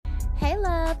Hey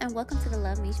love, and welcome to the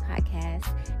Love Niche podcast.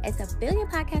 It's a billion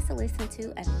podcasts to listen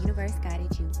to, and the universe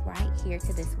guided you right here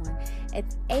to this one.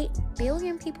 It's 8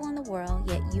 billion people in the world,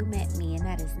 yet you met me, and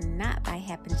that is not by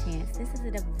happen chance. This is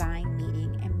a divine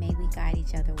meeting, and may we guide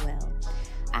each other well.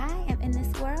 I am in this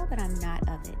world, but I'm not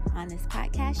of it. On this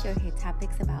podcast, you'll hear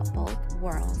topics about both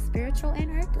worlds, spiritual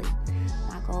and earthly.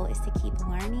 My goal is to keep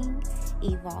learning,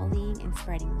 evolving, and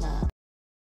spreading love.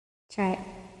 Try it.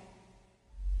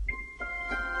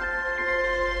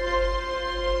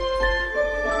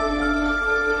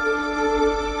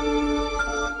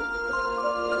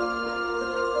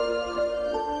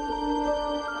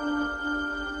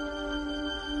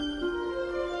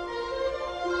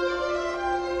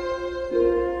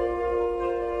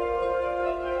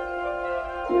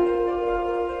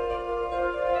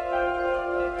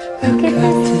 Look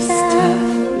at this stuff,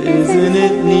 isn't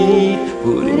it neat?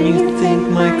 Wouldn't you think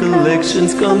my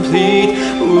collection's complete?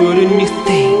 Wouldn't you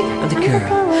think I'm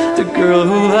the girl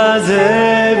who has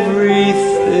everything?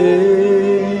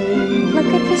 Look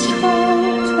at this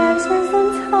troll, trousers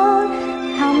untold.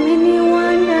 How many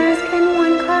wonders can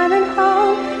one carve and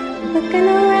hold? Looking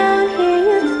around here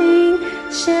you think,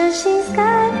 sure she's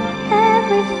got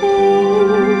everything.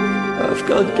 I've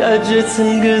got gadgets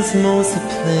and gizmos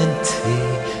aplenty.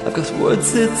 I've got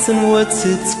words-its and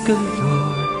words-its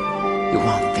galore. You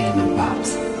want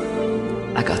thingamabobs?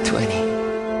 I got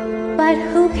 20. But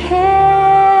who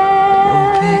cares? No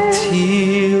big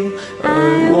deal, I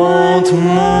want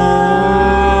more.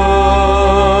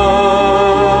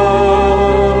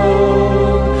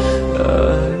 I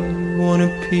wanna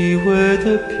be where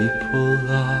the people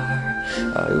are.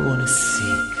 I wanna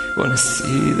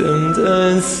see them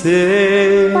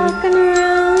dancing. Walking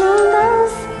around on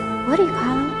those, what do you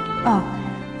call them? Oh,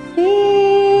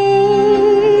 feet.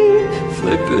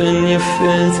 Flipping your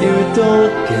fins, you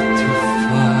don't get too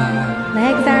far.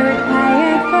 Legs are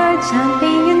required for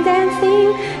jumping and dancing.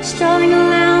 Strolling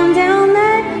around down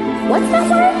that, what's that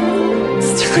word?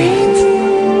 Street.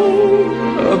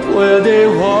 Up where they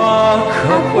walk,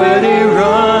 up where they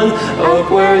run, up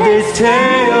where they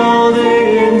stay all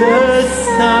day in the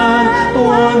sun.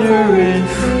 Wandering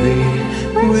free,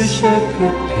 wish I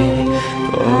could be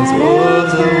part of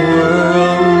the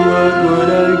world. What would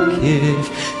I give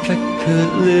if I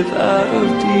could live out of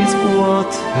these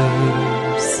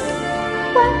waters?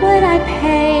 What would I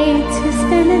pay to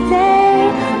spend a day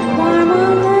warm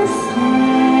on the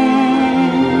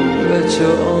sand? At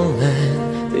your own land,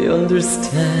 they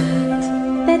understand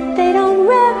that they don't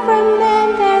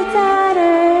reprimand their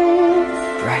daughters.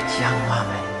 bright young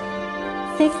woman,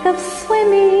 Sick of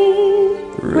swimming,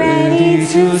 ready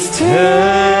to stand,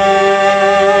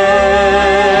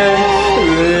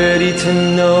 ready to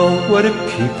know what the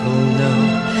people know.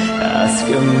 Ask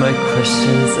them my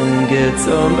questions and get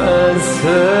some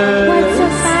answers. What's a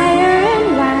fire and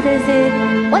why does it,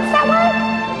 what's that word?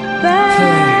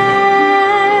 Burn.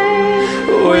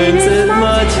 When's it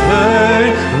my turn?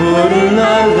 Wouldn't I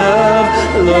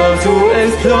love to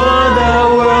explore that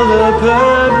world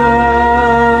above?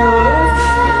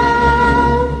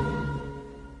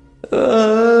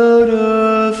 Out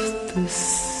of the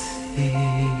sea.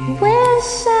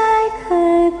 Wish I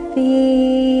could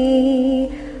be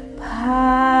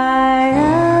part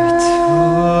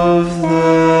Of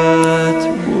that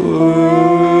world.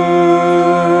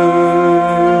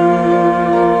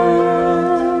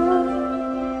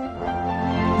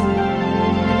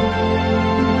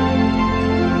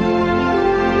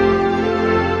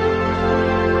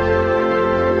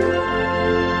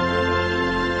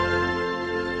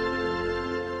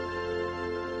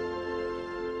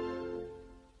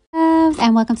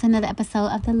 And welcome to another episode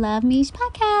of the Love Niche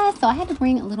podcast. So I had to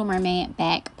bring Little Mermaid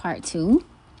back part 2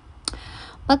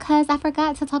 because I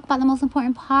forgot to talk about the most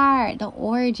important part, the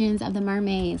origins of the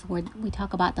mermaids, where we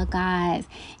talk about the gods.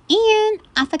 And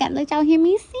I forgot to let y'all hear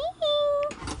me sing.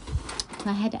 So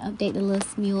I had to update the Little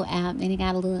Smule app, and it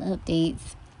got a little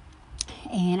updates.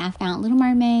 And I found Little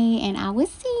Mermaid, and I was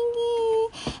singing.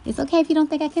 It's okay if you don't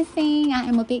think I can sing. I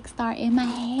am a big star in my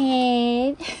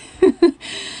head.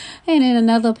 And in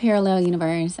another parallel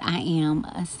universe, I am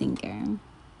a singer.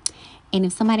 And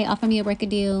if somebody offered me a record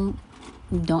deal,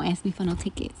 don't ask me for no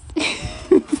tickets.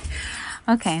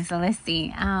 Okay, so let's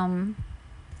see. I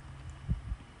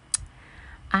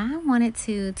wanted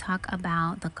to talk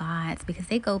about the gods because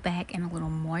they go back in a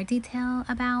little more detail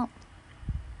about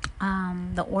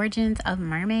the origins of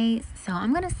mermaids. So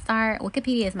I'm going to start.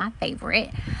 Wikipedia is my favorite.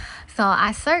 So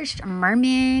I searched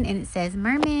mermen, and it says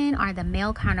mermen are the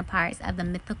male counterparts of the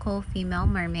mythical female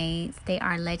mermaids. They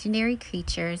are legendary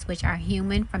creatures which are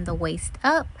human from the waist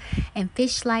up and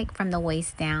fish-like from the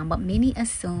waist down, but many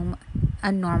assume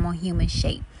a normal human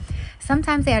shape.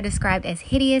 Sometimes they are described as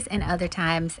hideous and other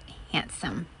times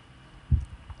handsome.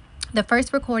 The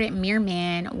first recorded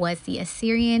merman was the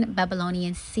Assyrian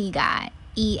Babylonian sea god,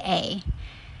 Ea,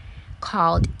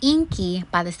 called Enki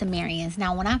by the Sumerians.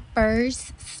 Now, when I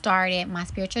first started my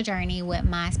spiritual journey with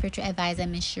my spiritual advisor,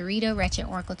 Miss Sharita, Wretched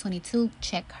Oracle 22,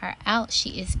 check her out.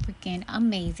 She is freaking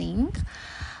amazing.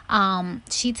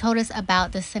 She told us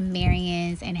about the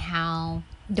Sumerians and how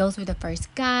those were the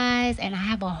first guys. And I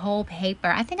have a whole paper.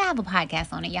 I think I have a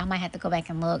podcast on it. Y'all might have to go back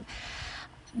and look.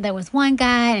 There was one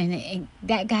guy, and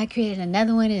that guy created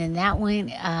another one, and then that one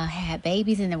had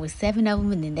babies, and there was 7 of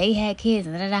them, and then they had kids,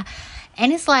 and da-da-da.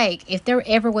 And it's like, if there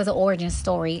ever was an origin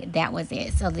story, that was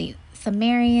it. So the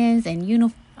Sumerians and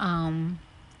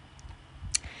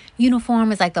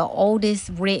uniform is like the oldest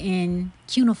written,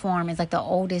 cuneiform is like the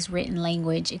oldest written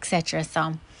language, etc.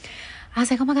 So I was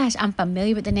like, oh my gosh, I'm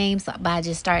familiar with the names, but I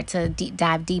just start to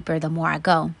dive deeper the more I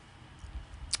go.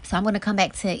 So I'm going to come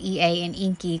back to Ea and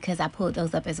Enki because I pulled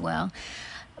those up as well.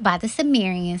 By the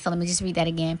Sumerians, so let me just read that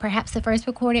again. Perhaps the first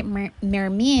recorded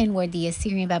mermen were the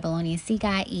Assyrian Babylonian sea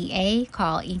god Ea,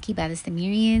 called Enki by the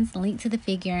Sumerians, linked to the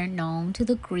figure known to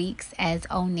the Greeks as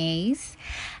Ones.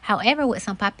 However, what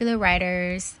some popular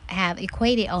writers have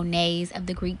equated Ones of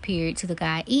the Greek period to the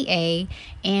god Ea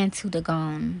and to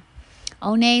Dagon.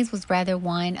 Ones was rather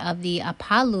one of the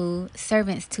Apollo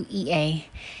servants to Ea.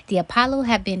 The Apollo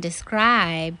have been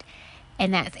described,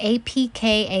 and that's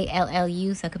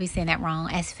Apkallu, so I could be saying that wrong,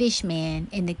 as fishmen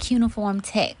in the cuneiform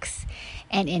text.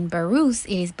 And in Berus,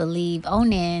 it is believed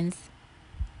Ones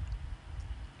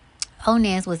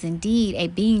was indeed a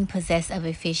being possessed of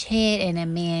a fish head and a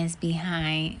man's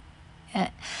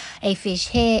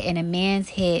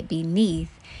head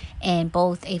beneath, and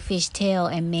both a fish tail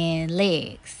and man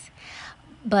legs.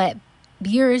 But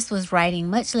Burrus was writing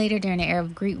much later during the era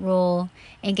of Greek rule,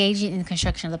 engaging in the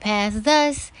construction of the past.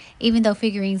 Thus, even though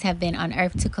figurines have been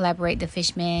unearthed to collaborate the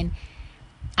fishman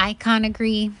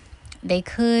iconography, they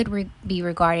could be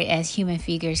regarded as human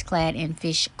figures clad in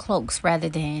fish cloaks rather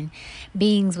than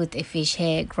beings with a fish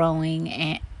head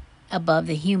growing above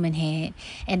the human head.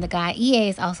 And the god Ea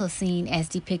is also seen as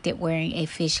depicted wearing a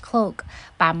fish cloak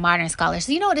by modern scholars.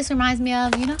 So you know what this reminds me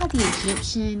of? You know how the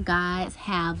Egyptian gods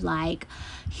have like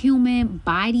human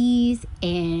bodies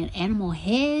and animal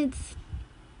heads?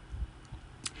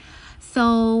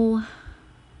 So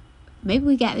maybe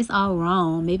we got this all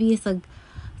wrong. Maybe it's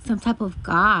some type of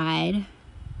god,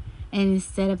 and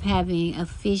instead of having a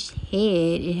fish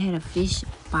head, it had a fish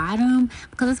bottom,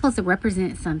 because it's supposed to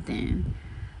represent something.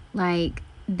 Like,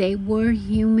 they were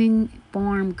human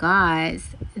form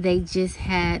gods, they just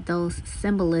had those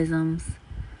symbolisms.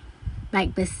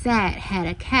 Like Basat had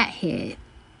a cat head.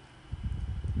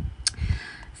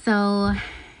 So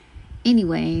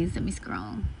anyways, let me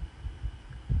scroll.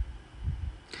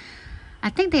 I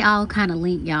think they all kind of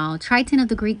link, y'all. Triton of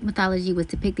the Greek mythology was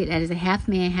depicted as a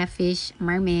half-man, half-fish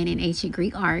merman in ancient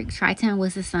Greek art. Triton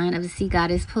was the son of the sea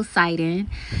goddess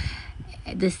Poseidon,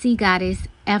 the sea goddess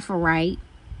Aphrodite.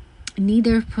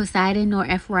 Neither Poseidon nor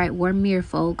Aphrodite were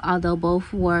merfolk, although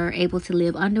both were able to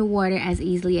live underwater as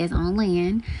easily as on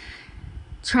land.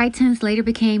 Tritons later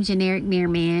became generic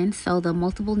mermen, so the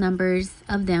multiple numbers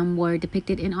of them were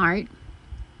depicted in art.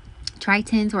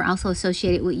 Tritons were also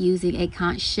associated with using a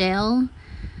conch shell.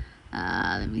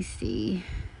 Let me see.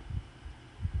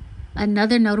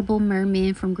 Another notable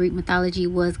merman from Greek mythology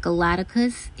was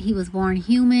Galacticus. He was born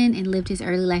human and lived his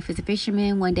early life as a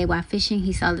fisherman. One day while fishing,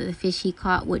 he saw that the fish he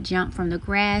caught would jump from the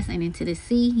grass and into the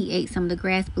sea. He ate some of the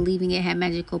grass, believing it had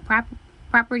magical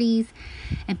properties,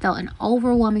 and felt an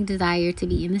overwhelming desire to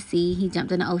be in the sea. He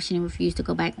jumped in the ocean and refused to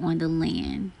go back on the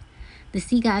land. The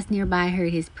sea gods nearby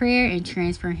heard his prayer and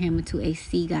transferred him into a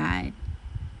sea god.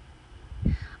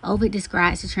 Ovid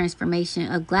describes the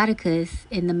transformation of Galacticus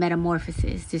in the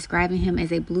Metamorphosis, describing him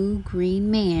as a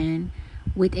blue-green man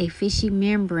with a fishy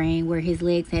membrane where his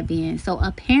legs had been. So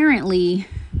apparently,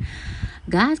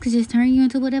 gods could just turn you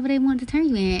into whatever they want to turn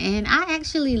you in. And I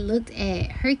actually looked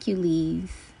at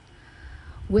Hercules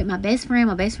with my best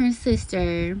friend's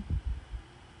sister,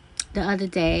 the other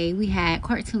day. We had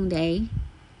cartoon day.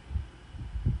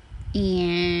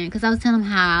 And because I was telling them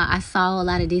how I saw a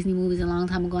lot of Disney movies a long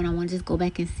time ago and I want to just go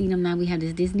back and see them now we have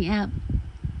this Disney app.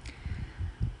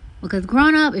 Because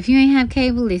growing up, if you ain't have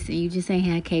cable, listen, you just ain't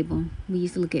had cable. We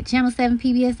used to look at Channel 7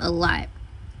 PBS a lot.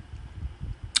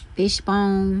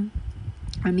 Wishbone,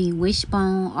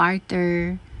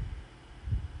 Arthur,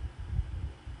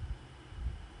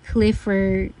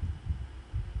 Clifford.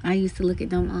 I used to look at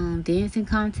them dancing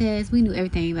contests. We knew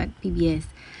everything about PBS.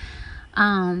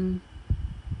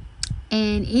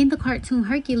 And in the cartoon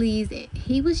Hercules,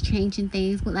 he was changing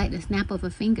things with like the snap of a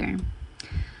finger.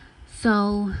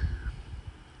 So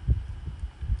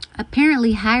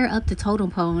apparently higher up the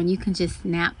totem pole, and you can just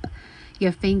snap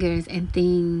your fingers and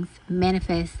things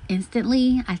manifest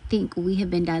instantly. I think we have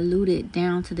been diluted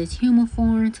down to this human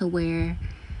form to where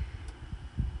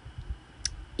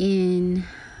in,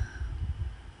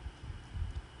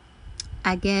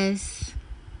 I guess,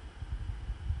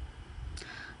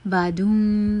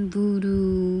 Badum,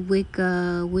 voodoo,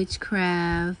 Wicca,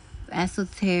 witchcraft,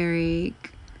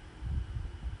 esoteric,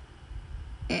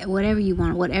 whatever you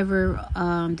want, whatever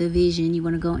division you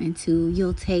want to go into,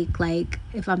 you'll take, like,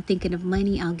 if I'm thinking of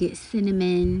money, I'll get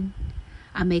cinnamon.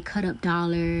 I may cut up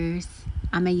dollars.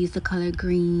 I may use the color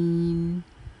green.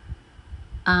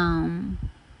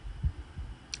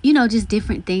 Just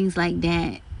different things like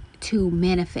that to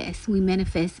manifest. We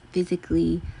manifest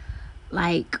physically,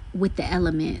 like with the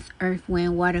elements, earth,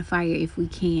 wind, water, fire, if we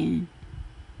can.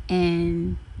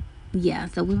 And yeah,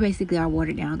 so we basically are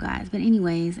watered down guys. But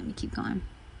anyways, let me keep going.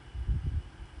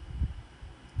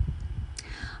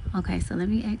 Okay, so let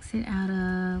me exit out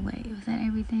of, wait, was that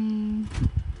everything?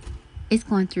 It's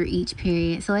going through each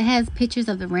period. So it has pictures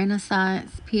of the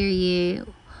Renaissance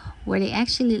period where it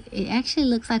actually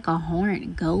looks like a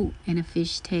horned goat and a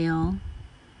fishtail.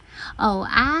 Oh,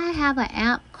 I have an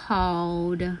app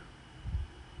called,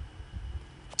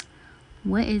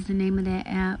 what is the name of that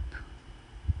app?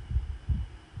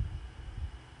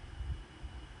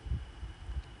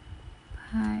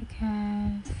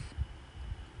 Podcast,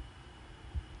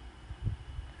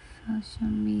 social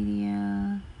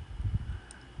media.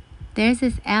 There's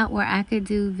this app where I could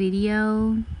do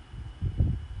video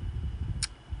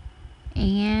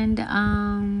and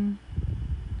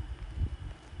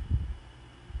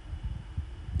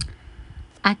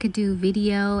I could do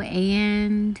video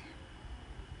and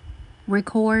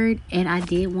record, and I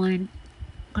did one.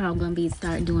 I'm gonna be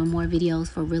start doing more videos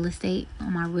for real estate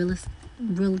on my realtor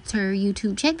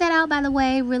YouTube. Check that out, by the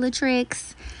way,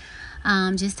 Realatrix.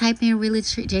 Just type in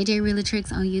JJ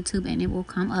Realatrix on YouTube and it will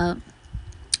come up.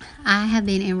 I have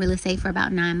been in real estate for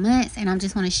about 9 months, and I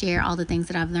just want to share all the things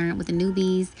that I've learned with the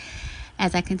newbies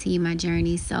as I continue my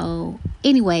journey. So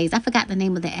anyways, I forgot the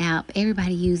name of the app.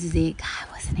 Everybody uses it. God,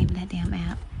 what's the name of that damn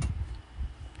app?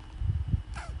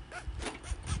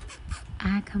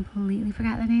 I completely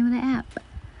forgot the name of the app.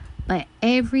 But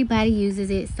everybody uses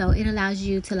it. So it allows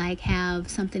you to like have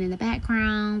something in the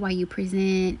background while you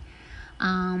present.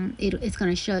 It's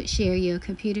going to share your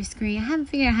computer screen. I haven't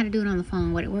figured out how to do it on the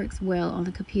phone, but it works well on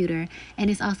the computer.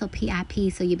 And it's also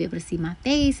PIP, so you'll be able to see my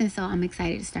face. And so I'm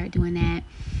excited to start doing that.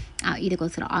 I'll either go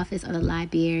to the office or the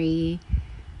library.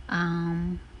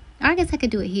 Or I guess I could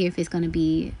do it here if it's going to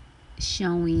be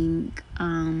showing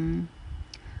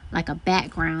like a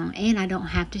background. And I don't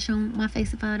have to show my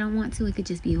face if I don't want to. It could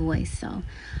just be a voice. So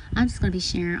I'm just going to be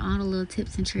sharing all the little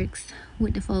tips and tricks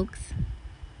with the folks.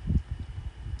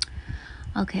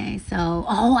 Okay, so,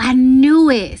 oh, I knew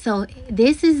it. So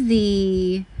this is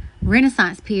the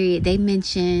Renaissance period. They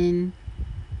mention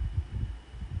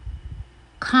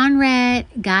Conrad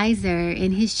Geiser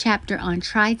in his chapter on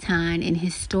Triton in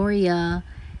Historia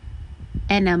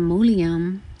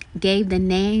Animalium gave the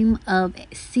name of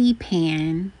sea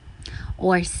pan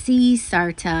or sea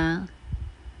sarta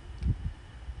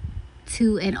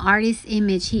to an artist's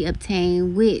image he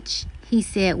obtained, which he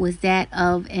said was that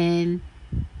of an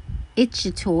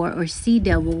Ichthyor or sea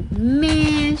devil.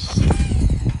 Man,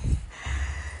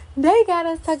 they got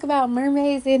us talk about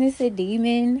mermaids and it's a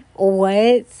demon.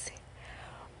 What?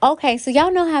 Okay, so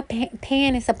y'all know how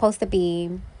Pan is supposed to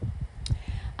be.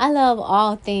 I love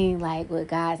all things like with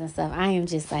gods and stuff. I am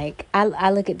just like, I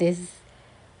look at this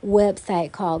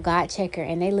website called God Checker,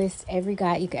 and they list every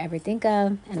god you could ever think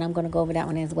of, and I'm going to go over that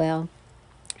one as well.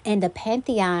 And the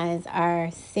pantheons are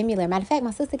similar. Matter of fact,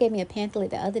 my sister gave me a pamphlet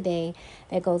the other day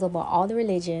that goes over all the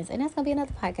religions. And that's going to be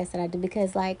another podcast that I do.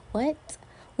 Because, like, what?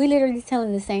 We literally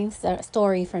telling the same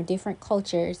story from different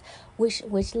cultures.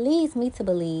 Which leads me to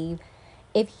believe,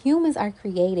 if humans are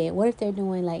created, what if they're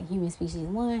doing, like, human species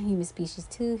 1, human species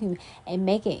 2, and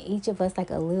making each of us,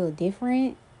 like, a little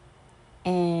different?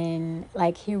 And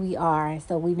like here we are,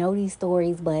 so we know these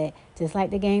stories, but just like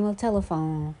the game of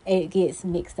telephone, it gets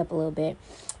mixed up a little bit.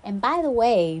 And by the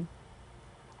way,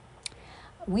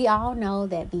 we all know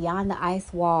that beyond the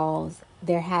ice walls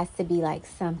there has to be like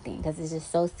something, because it's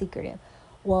just so secretive.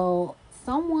 Well,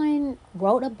 someone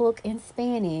wrote a book in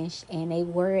Spanish and they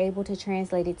were able to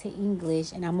translate it to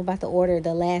English, and I'm about to order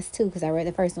the last 2 because I read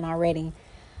the first one already,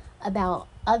 about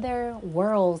other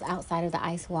worlds outside of the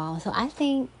ice wall. So I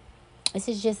think this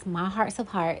is just my hearts of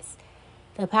hearts.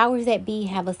 The powers that be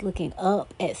have us looking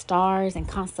up at stars and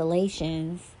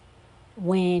constellations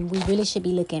when we really should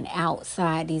be looking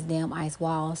outside these damn ice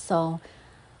walls. So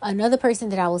another person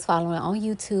that I was following on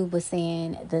YouTube was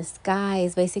saying the sky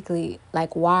is basically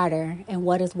like water. And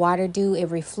what does water do? It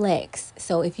reflects.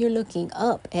 So if you're looking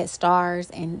up at stars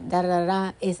and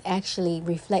da-da-da-da, it's actually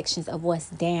reflections of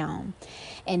what's down.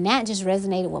 And that just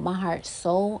resonated with my heart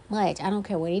so much. I don't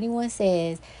care what anyone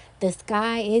says. The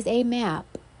sky is a map.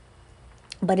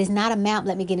 But it's not a map,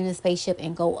 let me get in a spaceship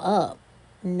and go up.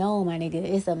 No, my nigga,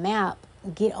 it's a map.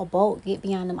 Get a boat, get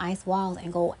beyond them ice walls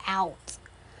and go out.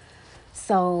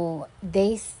 So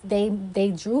they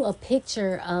drew a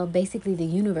picture of basically the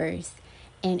universe.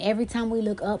 And every time we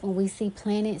look up and we see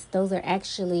planets, those are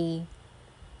actually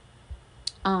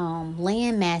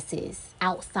land masses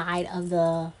outside of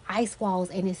the ice walls.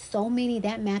 And it's so many.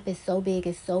 That map is so big.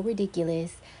 It's so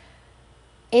ridiculous.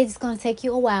 It's going to take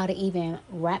you a while to even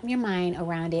wrap your mind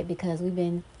around it because we've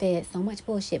been fed so much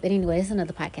bullshit. But anyway, it's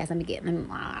another podcast. Let me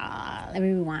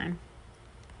rewind.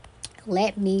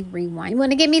 Let me rewind. You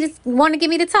want to get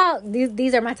me to talk?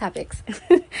 These are my topics.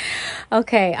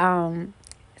 Okay.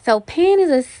 So Pan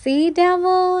is a sea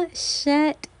devil.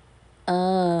 Shut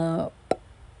up.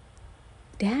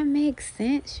 That makes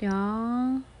sense,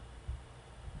 y'all.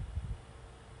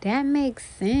 That makes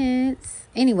sense.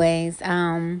 Anyways,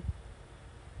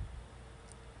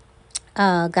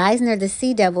 Geisner, the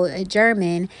sea devil, a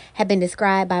German, had been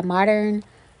described by modern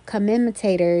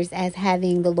commentators as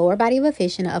having the lower body of a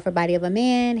fish and the upper body of a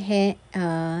man,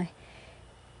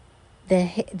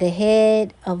 the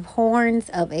head of horns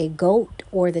of a goat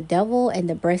or the devil, and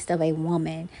the breast of a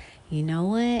woman. You know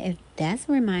what? That's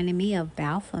reminding me of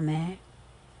Baphomet.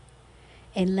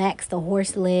 It lacks the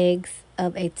horse legs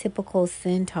of a typical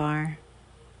centaur.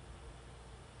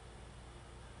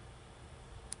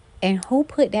 And who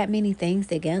put that many things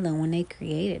together when they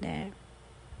created that?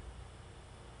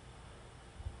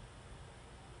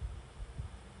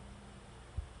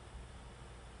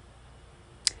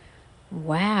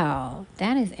 Wow,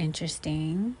 that is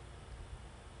interesting.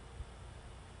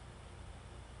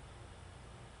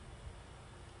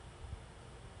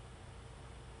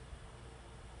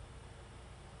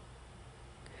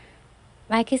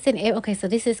 Like it's okay, so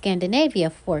this is Scandinavia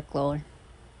folklore.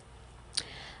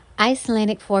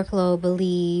 Icelandic folklore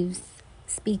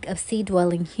speak of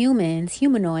sea-dwelling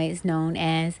humanoids known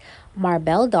as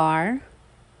Marbeldar.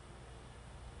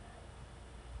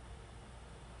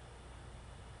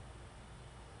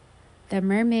 The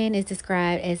merman is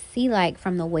described as sea-like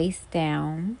from the waist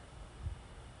down.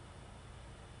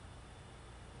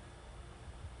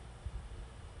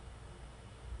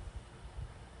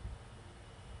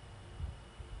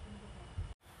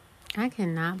 I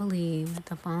cannot believe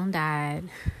the phone died.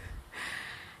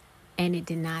 And it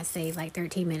did not save like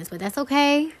 13 minutes. But that's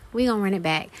okay. We're going to run it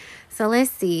back. So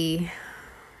let's see.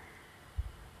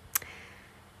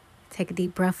 Take a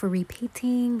deep breath for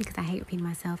repeating because I hate repeating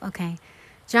myself. Okay.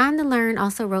 John the Learned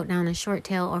also wrote down a short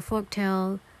tale or folk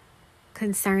tale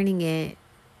concerning it,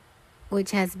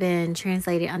 which has been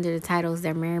translated under the titles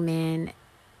The Merman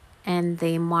and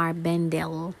the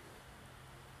Marbendel.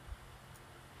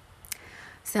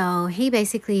 So he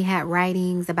basically had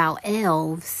writings about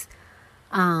elves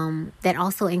that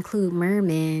also include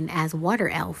mermen as water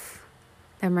elf.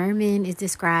 The merman is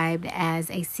described as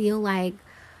a seal-like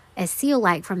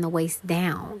from the waist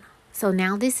down. So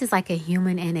now this is like a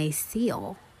human and a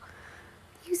seal.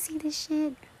 You see this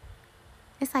shit?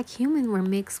 It's like human were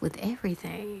mixed with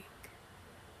everything.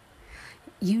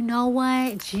 You know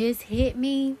what just hit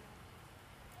me?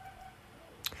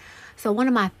 So one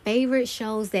of my favorite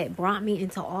shows that brought me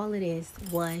into all of this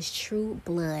was True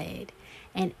Blood.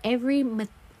 And every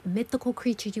mythical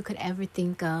creature you could ever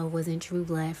think of was in True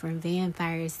Blood, from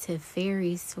vampires to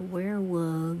fairies to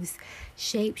werewolves,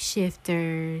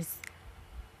 shapeshifters.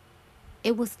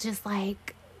 It was just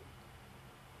like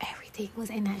everything was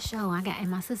in that show. And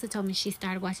my sister told me she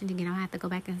started watching it again. I'll have to go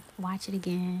back and watch it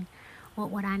again.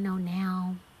 What would I know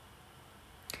now?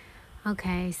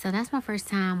 Okay, so that's my first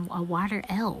time a water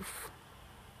elf.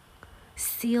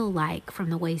 Seal-like from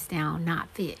the waist down, not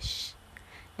fish.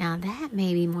 Now that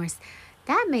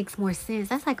makes more sense.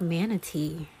 That's like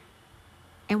manatee.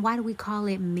 And why do we call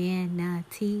it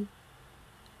manatee?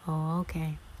 Oh,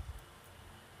 okay.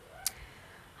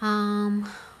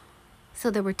 So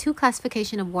there were two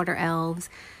classifications of water elves,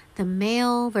 the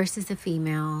male versus the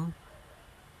female.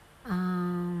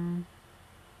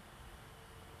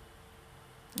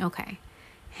 Okay.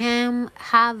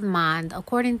 Havmand,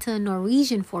 according to a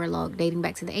Norwegian folklore dating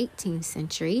back to the 18th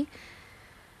century,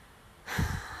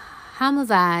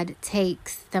 Hamavad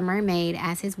takes the mermaid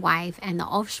as his wife, and the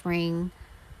offspring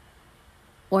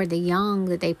or the young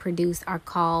that they produce are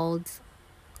called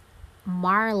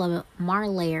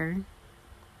marlayer.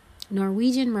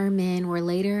 Norwegian mermen were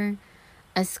later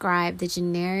ascribed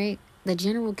the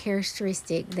general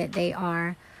characteristic that they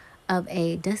are of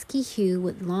a dusky hue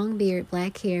with long beard,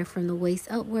 black hair from the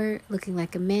waist upward, looking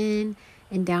like a man,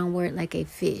 and downward like a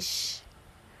fish.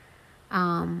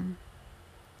 Marlamer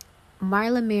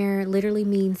literally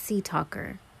means sea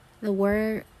talker. The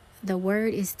word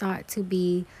is thought to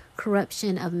be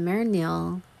corruption of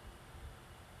mernil,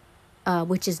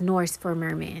 which is Norse for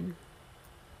merman.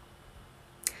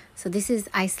 So this is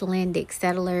Icelandic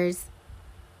settlers.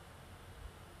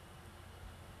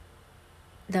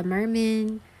 The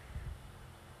merman,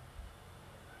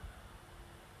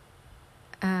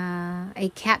 a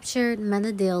captured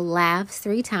Manadil laughs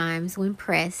 3 times when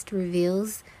pressed,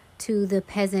 reveals to the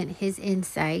peasant his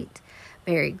insight,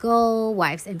 buried gold,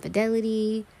 wife's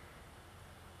infidelity.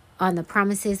 On the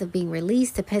promises of being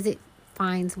released, the peasant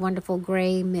finds wonderful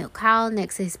gray milk cow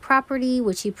next to his property,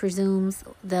 which he presumes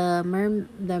the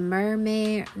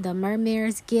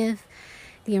mermaid's gift.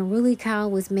 The unruly cow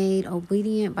was made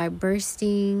obedient by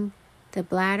bursting the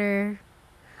bladder.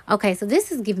 Okay, so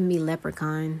this is giving me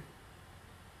leprechaun.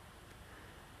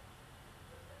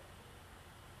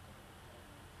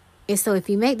 And so if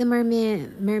you make the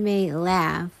mermaid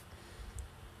laugh,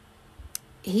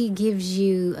 he gives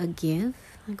you a gift.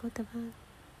 Like, what the fuck?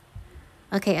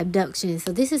 Okay, abduction.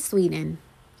 So this is Sweden.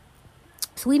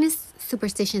 Sweden's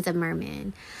superstitions of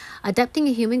mermen. Adopting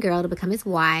a human girl to become his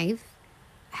wife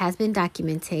has been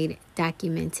documented.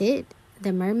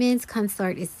 The merman's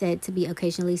consort is said to be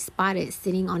occasionally spotted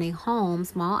sitting on a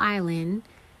small island,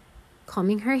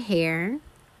 combing her hair.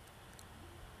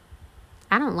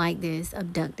 I don't like this,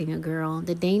 abducting a girl.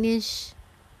 The Danish...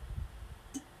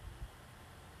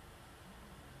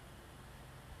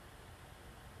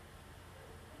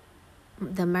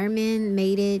 The merman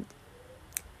mated...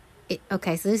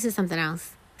 Okay, so this is something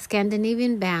else.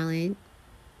 Scandinavian ballad,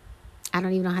 I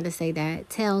don't even know how to say that,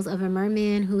 tells of a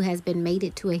merman who has been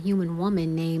mated to a human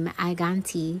woman named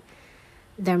Aganti.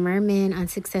 The merman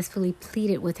unsuccessfully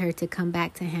pleaded with her to come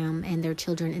back to him and their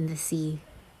children in the sea.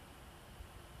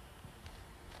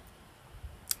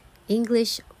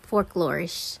 English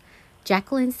folklorish.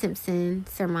 Jacqueline Simpson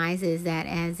surmises that,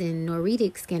 as in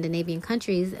Nordic Scandinavian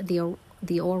countries,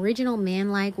 the original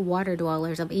man-like water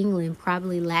dwellers of England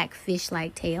probably lack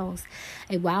fish-like tails.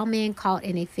 A wild man caught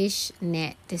in a fish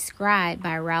net, described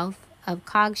by Ralph of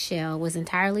Cogshell, was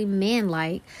entirely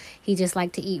man-like. He just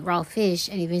liked to eat raw fish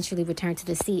and eventually returned to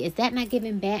the sea. Is that not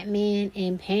giving Batman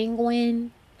and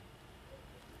Penguin?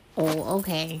 Oh,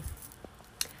 okay.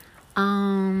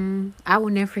 I will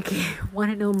never forget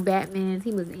one of them Batmans.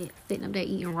 He was sitting up there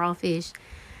eating raw fish.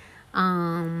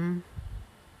 Mermen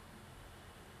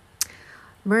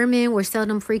were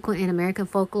seldom frequent in American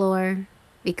folklore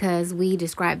because we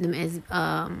describe them as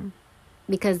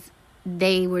because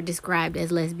they were described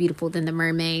as less beautiful than the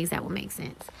mermaids. That would make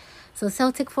sense. So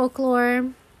Celtic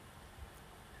folklore.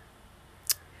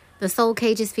 The Soul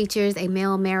Cages features a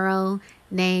male marrow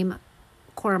named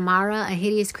Cormara, a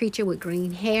hideous creature with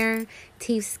green hair,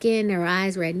 teeth, skin, her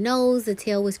eyes, red nose. The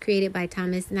tale was created by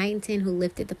Thomas Knighton, who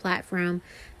lifted the plot from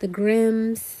the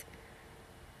Grimms,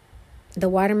 the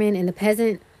Waterman, and the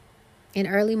Peasant. In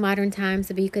early modern times,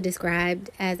 the Buka described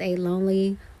as a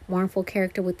lonely, mournful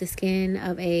character with the skin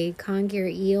of a conger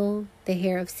eel, the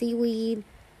hair of seaweed,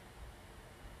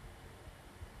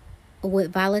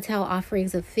 with volatile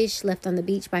offerings of fish left on the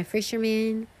beach by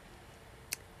fishermen.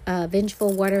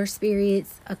 Vengeful water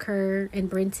spirits occur in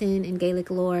Breton and Gaelic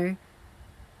lore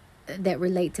that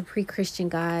relate to pre-Christian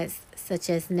gods such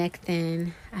as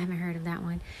Necthan. I haven't heard of that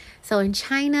one. So in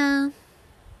China,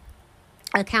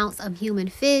 accounts of human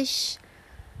fish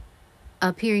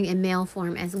appearing in male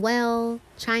form as well.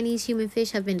 Chinese human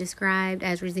fish have been described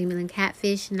as resembling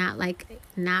catfish, not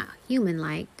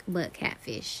human-like, but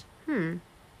catfish.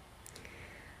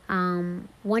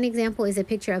 One example is a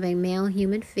picture of a male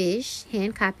human fish,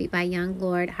 hand copied by young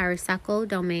Lord Harasako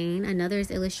Domain. Another is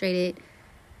illustrated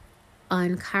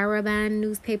on Caravan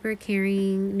newspaper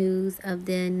carrying news of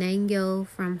the Nangyo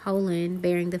from Holland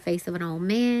bearing the face of an old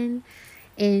man.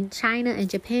 In China and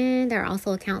Japan, there are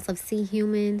also accounts of sea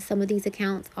humans. Some of these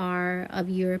accounts are of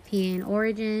European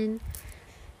origin.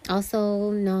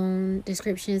 Also known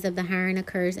descriptions of the Heron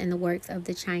occurs in the works of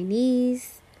the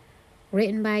Chinese,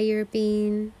 written by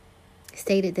European,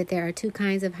 stated that there are 2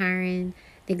 kinds of Heron.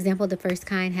 The example, the first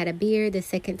kind had a beard. The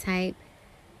second type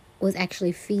was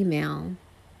actually female,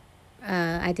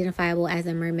 identifiable as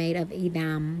a mermaid of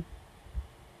Edam.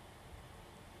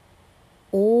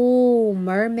 Oh,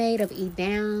 mermaid of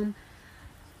Edam.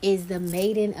 is the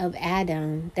maiden of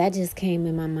Adam. That just came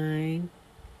in my mind.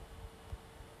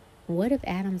 What if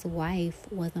Adam's wife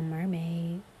was a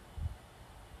mermaid?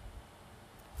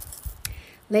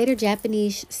 Later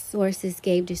Japanese sources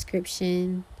gave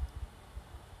description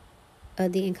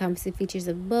of the encompassing features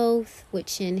of both, with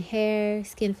chin hair,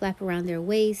 skin flap around their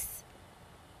waists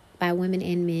by women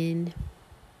and men.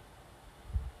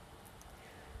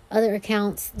 Other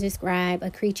accounts describe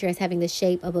a creature as having the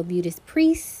shape of a Buddhist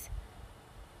priest.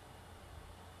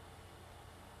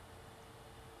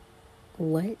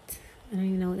 What? I don't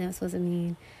even know what that's supposed to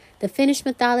mean. The Finnish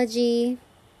mythology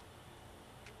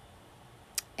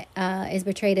is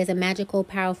portrayed as a magical,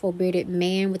 powerful, bearded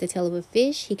man with the tail of a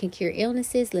fish. He can cure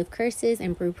illnesses, lift curses,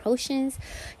 and brew potions.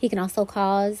 He can also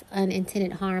cause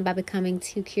unintended harm by becoming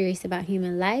too curious about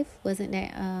human life. Wasn't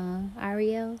that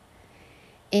Ariel?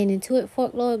 In Inuit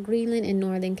folklore, Greenland and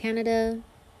northern Canada,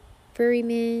 furry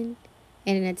men,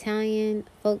 and an Italian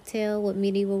folktale with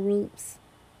medieval roots.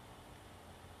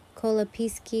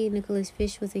 Kolapiski, Nicholas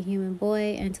Fish, was a human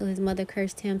boy until his mother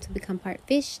cursed him to become part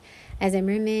fish. As a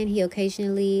merman, he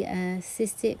occasionally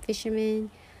assisted fishermen,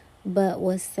 but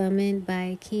was summoned by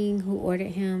a king who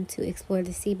ordered him to explore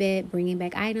the seabed, bringing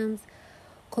back items.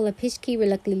 Kolapiski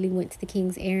reluctantly went to the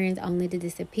king's errands, only to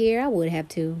disappear. I would have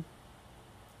too.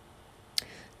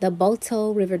 The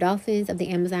Boto river dolphins of the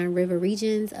Amazon River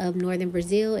regions of northern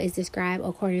Brazil is described,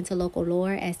 according to local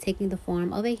lore, as taking the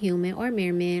form of a human or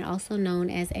merman, also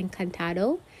known as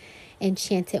encantado,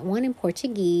 enchanted one in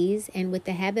Portuguese, and with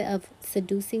the habit of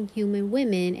seducing human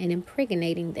women and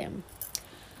impregnating them.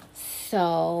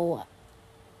 So,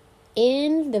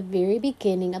 in the very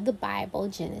beginning of the Bible,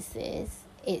 Genesis,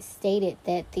 it stated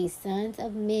that the sons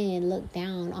of men looked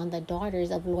down on the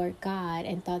daughters of Lord God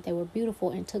and thought they were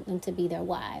beautiful and took them to be their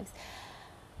wives.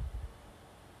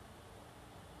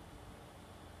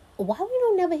 Why we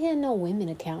don't never hear no women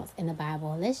accounts in the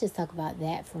Bible? Let's just talk about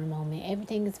that for a moment.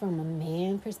 Everything is from a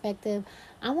man perspective.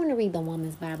 I want to read the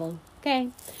woman's Bible, okay?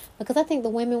 Because I think the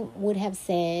women would have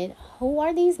said, who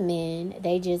are these men?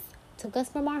 They just took us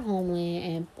from our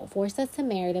homeland and forced us to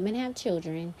marry them and have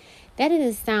children. That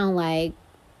didn't sound like,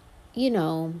 we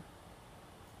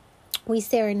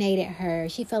serenaded her.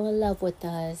 She fell in love with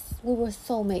us. We were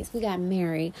soulmates. We got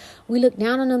married. We looked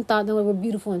down on them, thought they were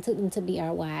beautiful, and took them to be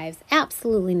our wives.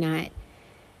 Absolutely not.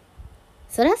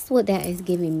 So that's what that is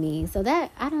giving me. So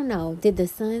that, I don't know. Did the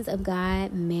sons of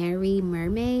God marry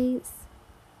mermaids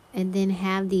and then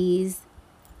have these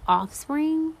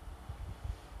offspring?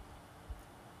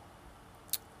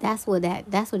 That's what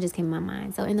just came to my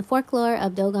mind. So in the folklore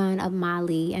of Dogon of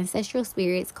Mali, ancestral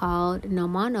spirits called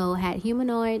Nomono had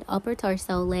humanoid upper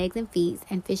torso, legs and feet,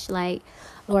 and fish-like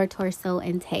lower torso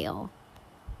and tail.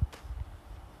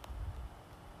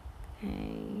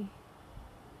 Okay.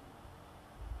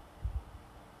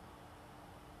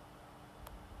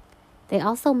 They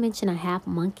also mention a half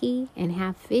monkey and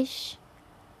half fish.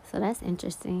 So that's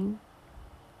interesting.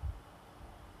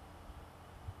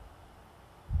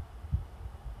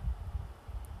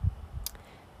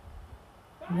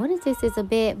 What if this is a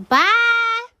bit...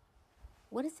 Bye!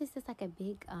 What if this is like a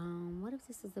big... what if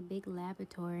this is a big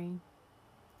laboratory?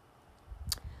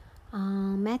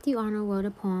 Matthew Arnold wrote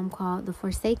a poem called The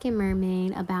Forsaken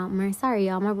Mermaid about... Sorry,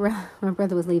 y'all. My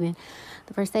brother was leaving.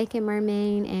 The Forsaken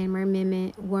Mermaid and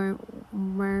Merman and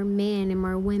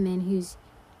Merwomen whose...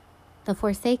 The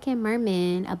Forsaken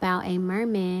Merman about a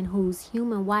merman whose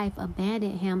human wife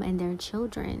abandoned him and their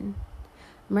children.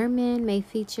 Mermen may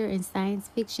feature in science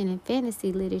fiction and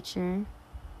fantasy literature.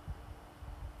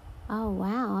 Oh,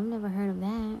 wow. I've never heard of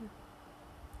that.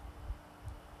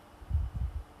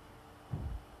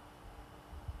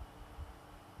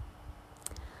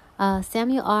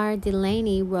 Samuel R.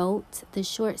 Delaney wrote the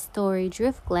short story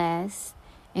Driftglass,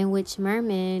 in which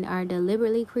mermen are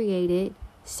deliberately created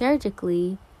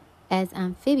surgically as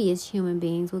amphibious human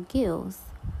beings with gills,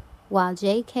 while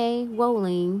J.K.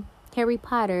 Rowling, Harry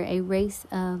Potter, a race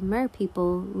of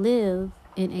merpeople, live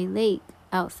in a lake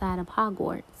outside of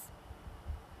Hogwarts.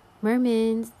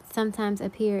 Mermen sometimes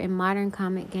appear in modern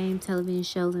comic, game, television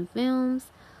shows, and films,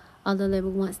 although they were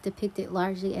once depicted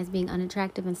largely as being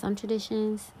unattractive in some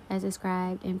traditions, as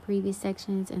described in previous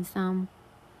sections. In some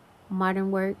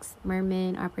modern works,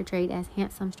 mermen are portrayed as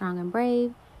handsome, strong, and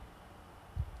brave.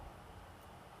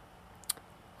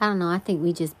 I don't know, I think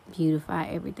we just beautify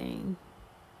everything.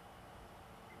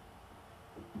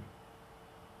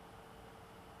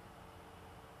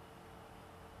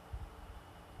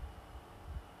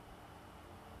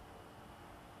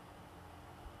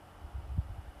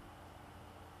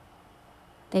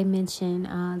 They mention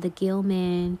the gill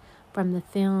man from the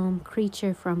film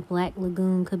Creature from Black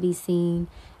Lagoon could be seen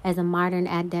as a modern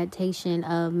adaptation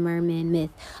of merman myth.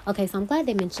 Okay, so I'm glad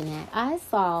they mentioned that. I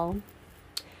saw,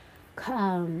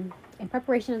 in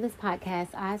preparation of this podcast,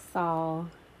 I saw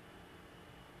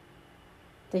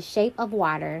The Shape of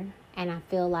Water, and I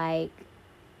feel like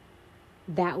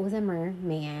that was a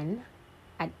merman.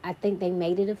 I think they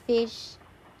made it a fish,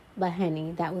 but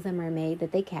honey, that was a mermaid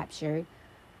that they captured,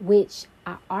 which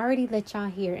I already let y'all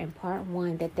hear in part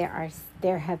 1 that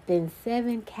there have been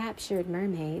 7 captured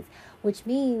mermaids, which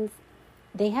means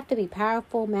they have to be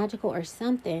powerful, magical, or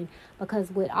something,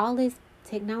 because with all this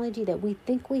technology that we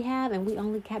think we have and we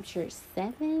only captured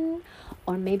 7,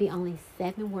 or maybe only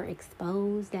 7 were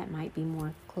exposed, that might be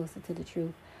more closer to the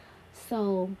truth.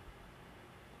 So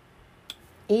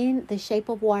in The Shape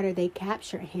of Water, they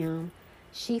captured him.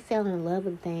 She fell in love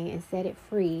with the thing and set it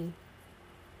free,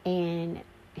 and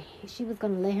she was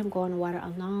going to let him go in the water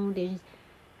alone.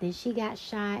 Then she got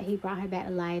shot. He brought her back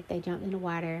to life. They jumped in the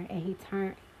water, and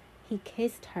he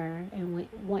kissed her. And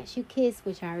once you kiss,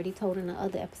 which I already told in the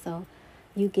other episode,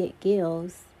 you get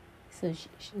gills. So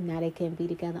now they can be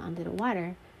together under the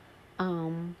water.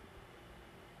 And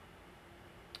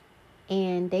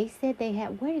they said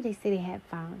where did they say they had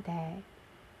found that?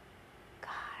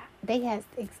 God, they had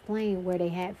explained where they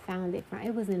had found it from.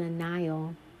 It was in a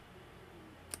Nile.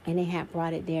 And they had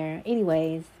brought it there.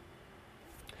 Anyways,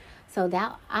 so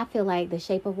that, I feel like The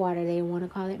Shape of Water, they want to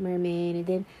call it Mermaid. And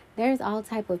then there's all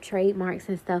type of trademarks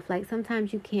and stuff. Like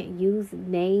sometimes you can't use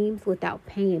names without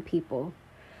paying people.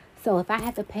 So if I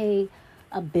have to pay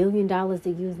 $1 billion to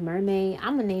use Mermaid,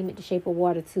 I'm going to name it The Shape of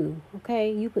Water too.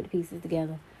 Okay? You put the pieces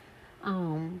together.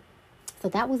 So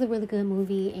that was a really good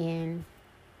movie. And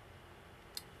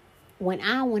when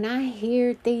I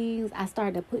hear things, I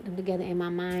start to put them together in my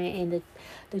mind, and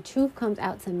the truth comes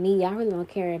out to me. I really don't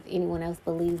care if anyone else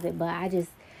believes it, but I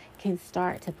just can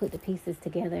start to put the pieces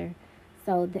together.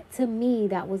 So to me,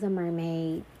 that was a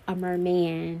merman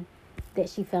that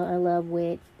she fell in love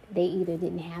with. They either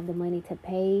didn't have the money to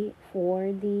pay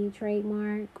for the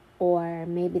trademark, or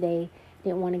maybe they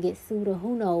didn't want to get sued, or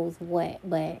who knows what.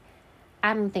 But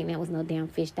I don't think that was no damn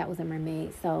fish. That was a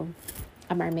mermaid. So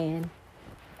a merman.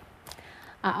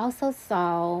 I also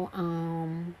saw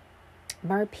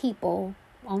Mer People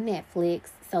on Netflix.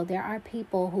 So there are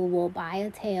people who will buy a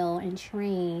tail and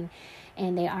train,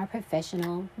 and they are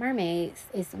professional mermaids.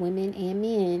 It's women and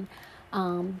men.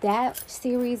 That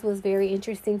series was very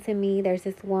interesting to me. There's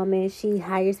this woman, she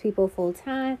hires people full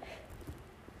time.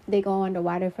 They go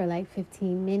underwater for like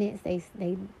 15 minutes. They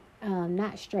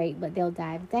not straight, but they'll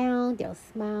dive down, they'll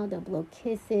smile, they'll blow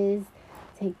kisses,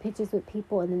 take pictures with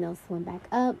people, and then they'll swim back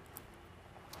up.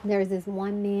 There's this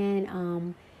one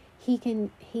man,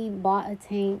 he bought a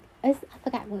tank. I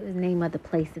forgot what was the name of the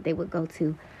place that they would go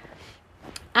to.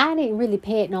 I didn't really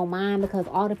pay it no mind because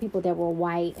all the people that were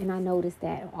white, and I noticed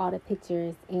that all the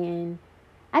pictures, and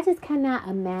I just cannot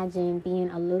imagine being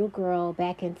a little girl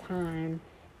back in time.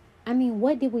 I mean,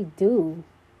 what did we do?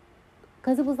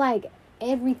 Because it was like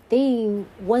everything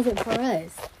wasn't for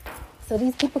us. So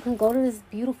these people can go to this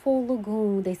beautiful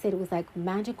lagoon. They said it was like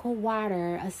magical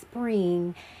water, a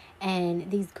spring, and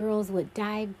these girls would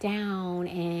dive down,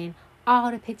 and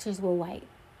all the pictures were white.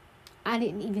 I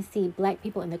didn't even see black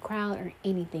people in the crowd or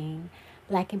anything.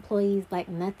 Black employees, black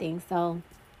nothing. So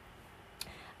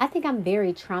I think I'm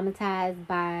very traumatized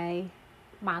by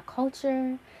my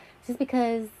culture, just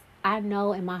because I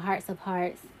know in my hearts of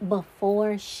hearts,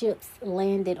 before ships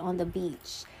landed on the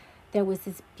beach, there was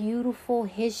this beautiful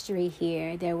history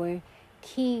here. There were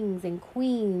kings and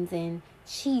queens and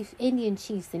Indian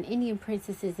chiefs and Indian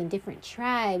princesses and different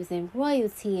tribes and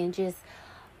royalty, and just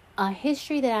a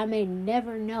history that I may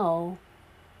never know.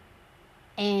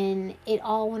 And it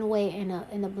all went away in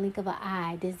a blink of an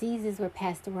eye. Diseases were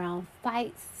passed around.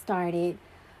 Fights started.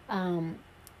 I'm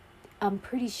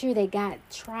pretty sure they got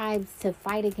tribes to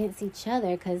fight against each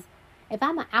other, because if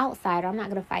I'm an outsider, I'm not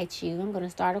going to fight you. I'm going to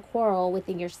start a quarrel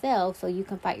within yourself so you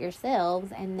can fight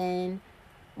yourselves. And then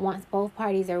once both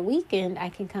parties are weakened, I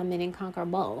can come in and conquer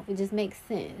both. It just makes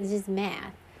sense. It's just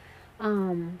math.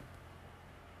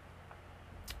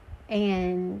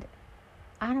 And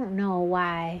I don't know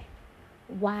why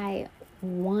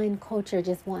one culture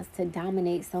just wants to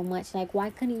dominate so much. Like,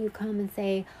 why couldn't you come and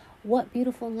say, what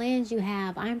beautiful lands you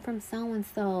have? I'm from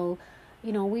so-and-so.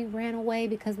 You know, we ran away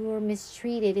because we were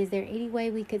mistreated. Is there any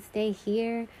way we could stay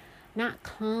here? Not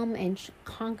come and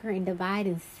conquer and divide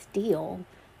and steal.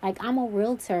 Like, I'm a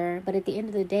realtor, but at the end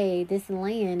of the day, this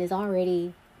land is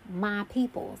already my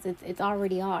people's. It's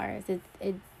already ours.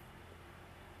 It's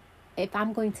if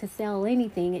I'm going to sell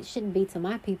anything, it shouldn't be to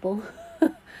my people.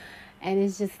 And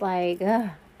it's just like,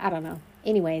 I I don't know.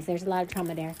 Anyways, there's a lot of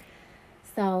trauma there.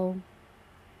 So,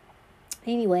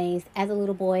 anyways, as a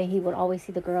little boy, he would always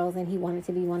see the girls and he wanted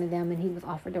to be one of them, and he was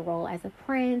offered the role as a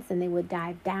prince, and they would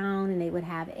dive down and they would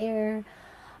have air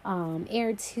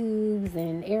tubes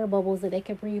and air bubbles that they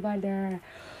could breathe under.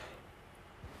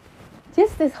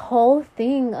 Just this whole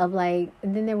thing of like,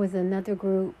 and then there was another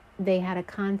group, they had a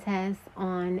contest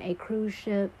on a cruise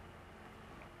ship.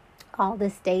 All the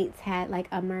states had like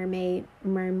a mermaid,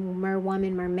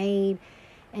 mermaid,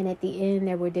 and at the end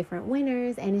there were different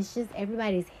winners, and it's just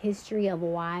everybody's history of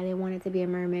why they wanted to be a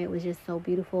mermaid was just so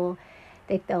beautiful.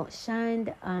 They felt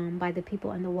shunned by the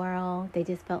people in the world. They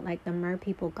just felt like the mer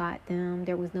people got them.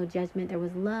 There was no judgment, there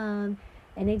was love,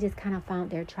 and they just kind of found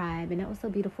their tribe, and that was so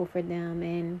beautiful for them.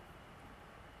 And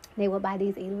they would buy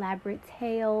these elaborate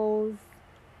tails,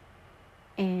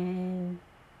 and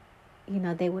you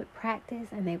know, they would practice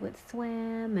and they would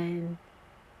swim, and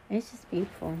it's just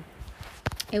beautiful.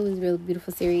 It was a really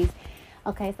beautiful series.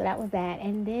 Okay, so that was that.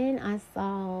 And then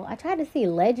I tried to see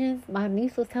Legends. My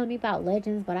niece was telling me about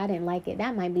Legends, but I didn't like it.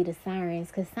 That might be the Sirens,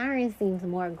 because Sirens seems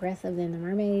more aggressive than the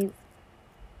Mermaids,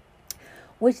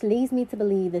 which leads me to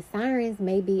believe the Sirens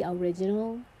may be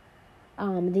original.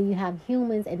 Then you have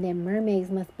humans, and then mermaids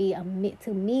must be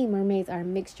to me, mermaids are a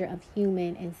mixture of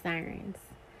human and sirens.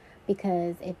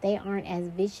 Because if they aren't as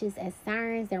vicious as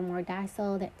sirens, they're more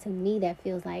docile. That to me, that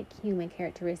feels like human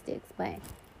characteristics. But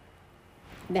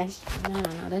that's no.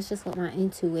 That's just what my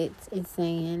intuit is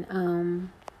saying.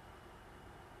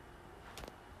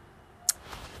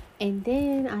 And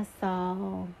then I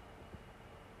saw,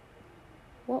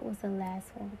 what was the last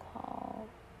one called?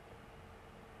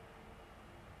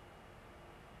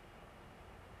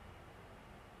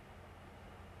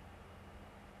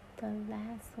 The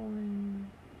last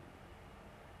one,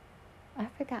 I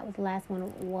forgot what the last one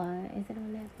was. Is it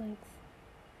on Netflix?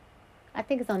 I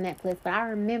think it's on Netflix, but I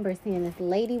remember seeing this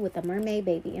lady with a mermaid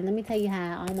baby. And let me tell you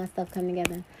how all my stuff come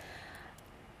together.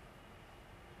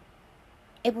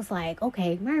 It was like,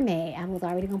 okay, mermaid. I was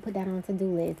already going to put that on a to-do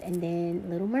list. And then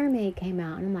Little Mermaid came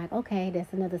out. And I'm like, okay,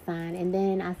 that's another sign. And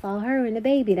then I saw her and the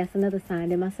baby. That's another sign.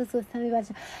 Then my sister was telling me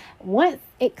about it. Once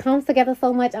it comes together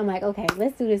so much, I'm like, okay,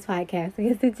 let's do this podcast.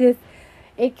 Because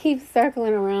it keeps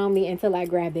circling around me until I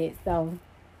grab it. So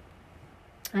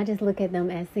I just look at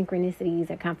them as synchronicities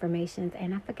or confirmations.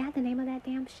 And I forgot the name of that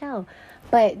damn show.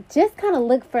 But just kind of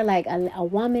look for like a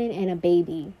woman and a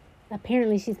baby.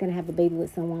 Apparently she's going to have a baby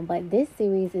with someone. But this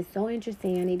series is so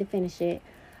interesting. I need to finish it.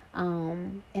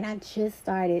 And I just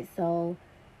started. So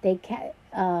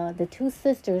the two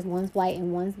sisters, one's white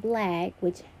and one's black,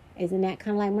 which isn't that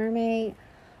kind of like Mermaid,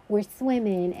 were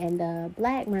swimming, and the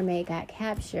black mermaid got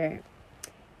captured.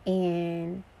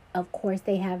 And of course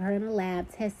they have her in a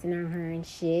lab testing on her and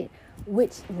shit,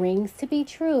 which rings to be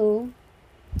true.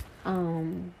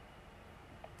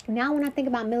 Now when I think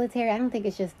about military, I don't think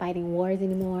it's just fighting wars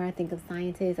anymore. I think of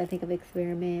scientists, I think of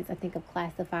experiments, I think of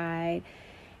classified,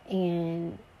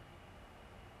 and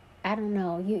I don't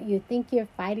know. You think you're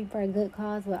fighting for a good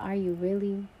cause, but are you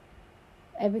really?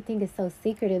 Everything is so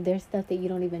secretive. There's stuff that you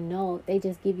don't even know. They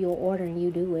just give you an order and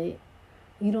you do it.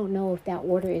 You don't know if that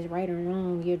order is right or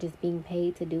wrong. You're just being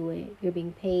paid to do it. You're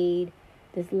being paid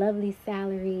this lovely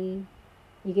salary.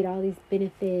 You get all these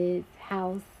benefits,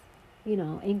 house,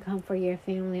 income for your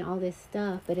family, all this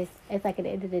stuff. But it's like at the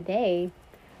end of the day,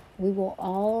 we will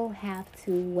all have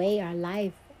to weigh our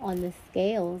life on the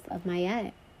scales of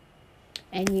Mayat.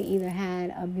 And you either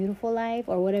had a beautiful life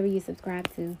or whatever you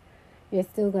subscribe to. You're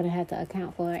still going to have to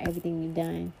account for everything you've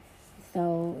done.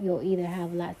 So you'll either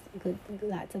have lots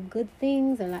of good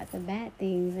things or lots of bad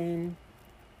things. And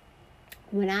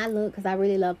when I look, because I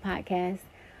really love podcasts,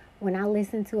 when I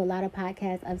listen to a lot of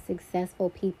podcasts of successful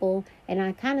people, and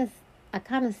I kind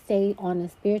of stay on the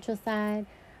spiritual side,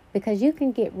 because you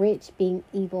can get rich being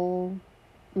evil,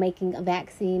 making a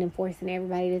vaccine and forcing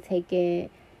everybody to take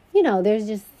it. There's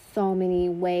just so many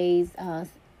ways,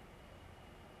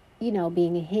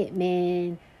 being a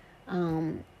hitman,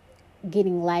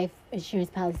 getting life insurance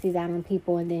policies out on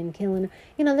people and then killing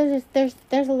them.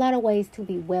 There's a lot of ways to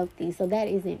be wealthy. So that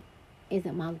isn't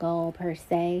my goal per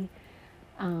se.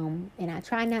 And I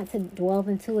try not to delve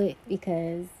into it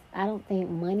because I don't think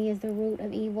money is the root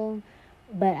of evil,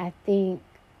 but I think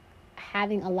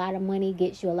having a lot of money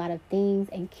gets you a lot of things,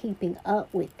 and keeping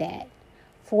up with that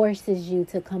forces you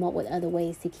to come up with other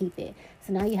ways to keep it.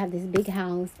 So now you have this big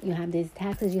house, you have these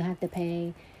taxes you have to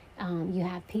pay, you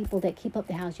have people that keep up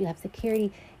the house, you have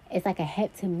security. It's like a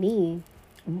head to me.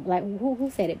 Like, who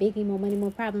said it? Biggie, more money,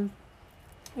 more problems.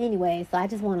 Anyway, so I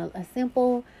just want a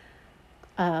simple,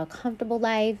 comfortable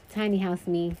life, tiny house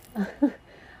me.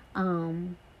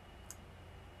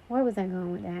 where was I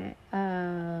going with that?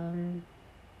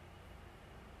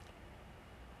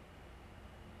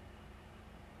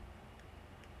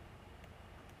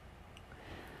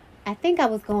 I think I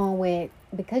was going with,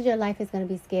 because your life is going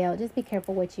to be scaled, just be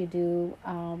careful what you do.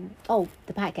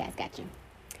 The podcast, got you.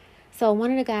 So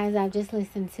one of the guys I've just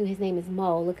listened to, his name is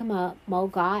Mo. Look him up. Mo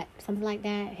Gott, something like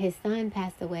that. His son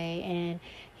passed away, and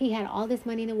he had all this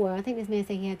money in the world. I think this man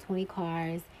said he had 20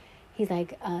 cars. He's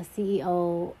like a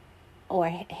CEO or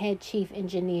head chief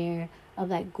engineer of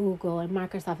like Google and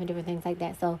Microsoft and different things like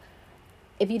that. So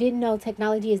if you didn't know,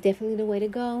 technology is definitely the way to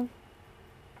go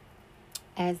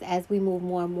as we move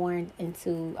more and more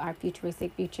into our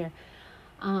futuristic future.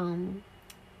 And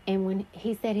when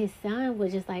he said his son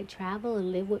would just like travel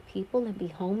and live with people and be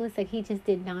homeless, like he just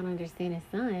did not understand his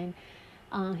son.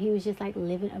 He was just like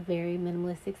living a very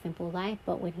minimalistic, simple life.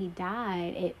 But when he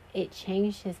died, it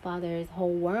changed his father's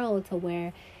whole world to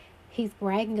where he's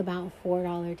bragging about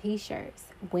 $4 t-shirts.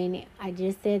 When I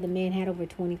just said the man had over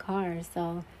 20 cars.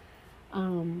 So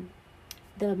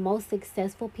the most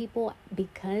successful people,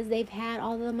 because they've had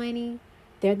all the money,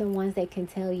 they're the ones that can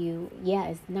tell you, yeah,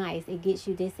 it's nice, it gets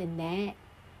you this and that,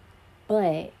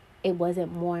 but it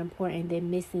wasn't more important than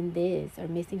missing this or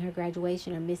missing her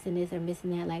graduation or missing this or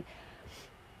missing that. Like,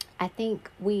 I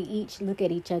think we each look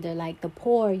at each other like the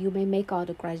poor. You may make all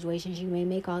the graduations, you may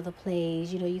make all the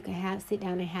plays, you can sit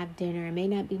down and have dinner. It may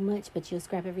not be much, but you'll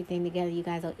scrap everything together. You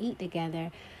guys will eat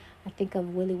together. I think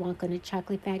of Willy Wonka and the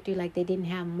Chocolate Factory, like they didn't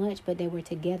have much, but they were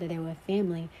together, they were a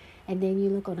family. And then you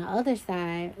look on the other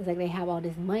side, it's like they have all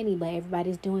this money, but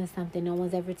everybody's doing something, no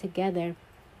one's ever together.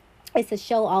 It's a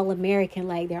show, All American,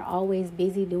 like they're always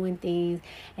busy doing things.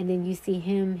 And then you see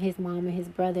him, his mom, and his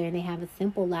brother, and they have a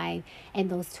simple life. And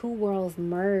those two worlds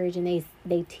merge, and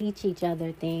they teach each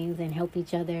other things and help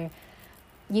each other,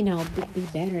 be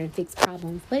better and fix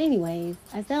problems. But anyways,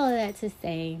 I said all of that to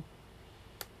say,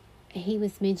 he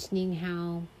was mentioning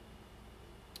how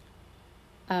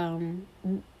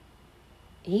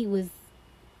he was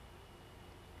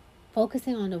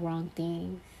focusing on the wrong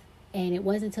things. And it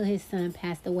wasn't until his son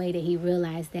passed away that he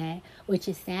realized that, which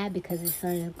is sad because his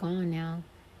son is gone now.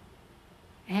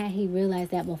 Had he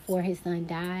realized that before his son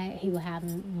died, he would have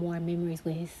more memories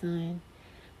with his son.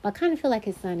 But I kind of feel like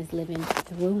his son is living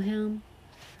through him.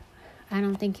 I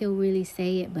don't think he'll really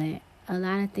say it, but a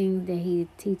lot of things that he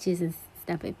teaches and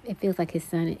stuff, it feels like his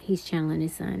son, he's channeling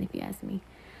his son, if you ask me.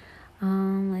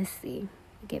 Let's see.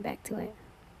 Get back to it.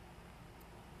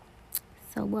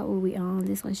 So what were we on?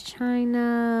 This was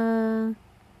China.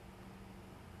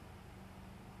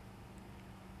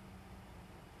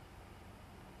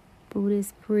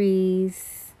 Buddhist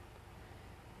priests.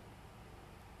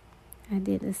 I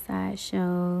did the side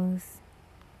shows.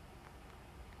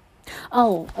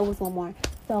 Oh, it was one more.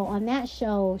 So on that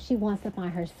show, she wants to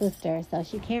find her sister. So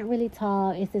she can't really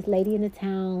talk. It's this lady in the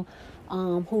town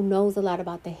who knows a lot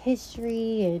about the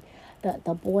history, and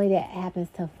the boy that happens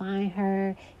to find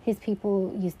her, his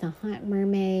people used to hunt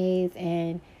mermaids,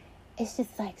 and it's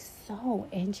just like so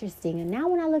interesting. And now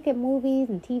when I look at movies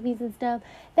and TVs and stuff,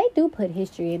 they do put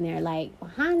history in there. Like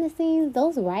behind the scenes,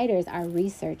 those writers are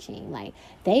researching. Like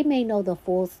they may know the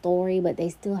full story, but they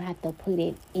still have to put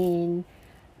it in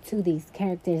to these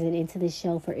characters and into the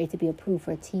show for it to be approved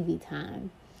for TV time.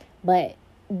 But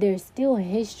there's still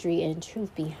history and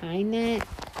truth behind that,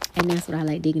 and that's what I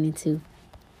like digging into.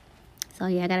 So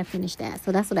yeah, I gotta finish that.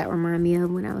 So that's what that reminded me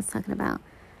of when I was talking about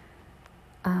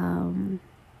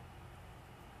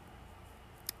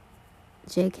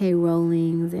J.K.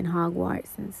 Rowling's and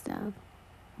Hogwarts and stuff.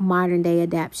 Modern day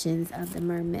adaptions of the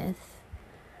Mermaid.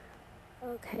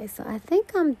 Okay, so I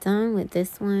think I'm done with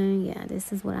this one. Yeah,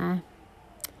 this is what I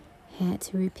had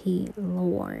to repeat.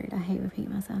 Lord, I hate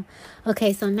repeating myself.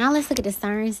 Okay, so now let's look at the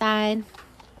siren side.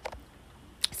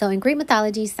 So in Greek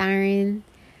mythology, sirens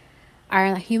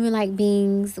are human-like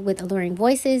beings with alluring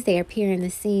voices. They appear in the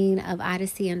scene of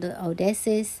Odyssey under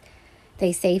Odysseus.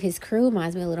 They save his crew.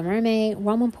 Reminds me of Little Mermaid.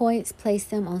 Roman poets place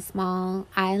them on small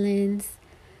islands.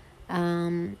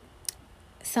 Some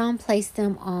place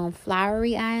them on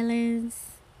flowery islands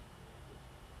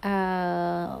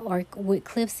or with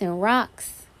cliffs and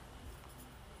rocks.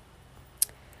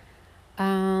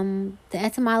 The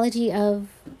etymology of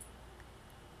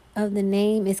the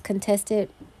name is contested.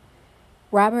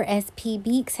 Robert S.P.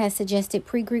 Beeks has suggested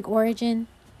pre-Greek origin.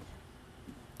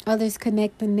 Others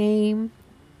connect the name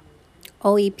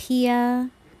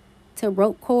oipia to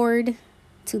rope cord,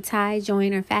 to tie,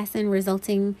 join, or fasten,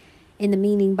 resulting in the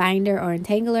meaning binder or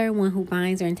entangler, one who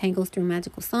binds or entangles through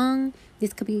magical song.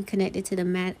 This could be connected to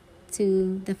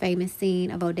the famous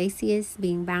scene of Odysseus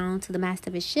being bound to the mast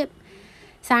of his ship.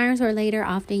 Sirens were later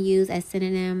often used as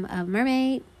synonym of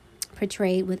mermaid.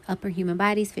 portrayed with upper human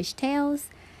bodies, fish tails.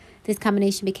 This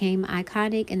combination became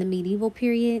iconic in the medieval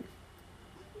period.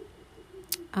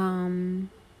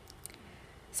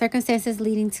 Circumstances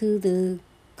leading to the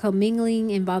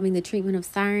commingling involving the treatment of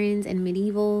sirens and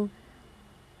medieval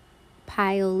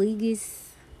Paleologis.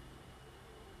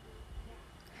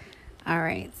 All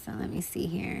right, so let me see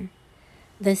here.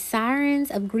 The sirens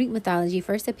of Greek mythology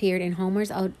first appeared in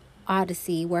Homer's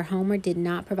Odyssey, where Homer did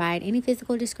not provide any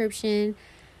physical description,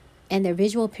 and their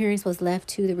visual appearance was left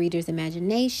to the reader's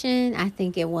imagination. I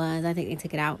think they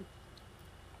took it out.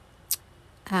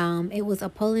 It was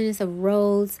Apollonius of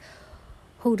Rhodes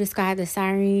who described the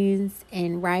sirens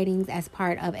in writings as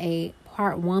part of a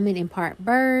part woman and part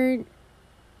bird.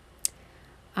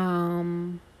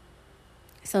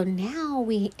 So now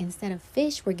instead of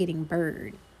fish, we're getting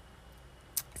bird.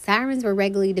 Sirens were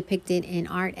regularly depicted in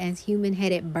art as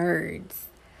human-headed birds,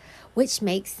 which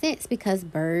makes sense because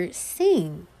birds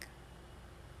sing.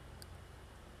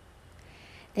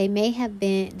 They may have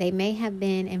been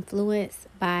influenced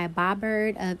by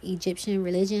Babur of Egyptian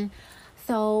religion.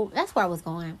 So that's where I was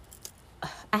going.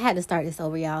 I had to start this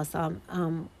over, y'all. So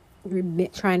I'm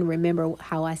trying to remember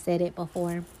how I said it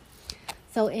before.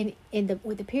 So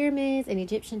with the pyramids in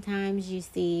Egyptian times, you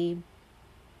see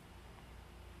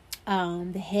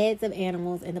the heads of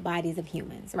animals and the bodies of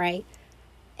humans, right?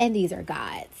 And these are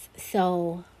gods.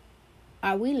 So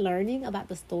are we learning about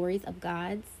the stories of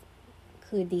gods?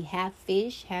 Could the half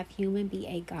fish, half human be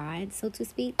a god, so to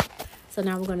speak? So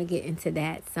now we're going to get into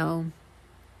that. So,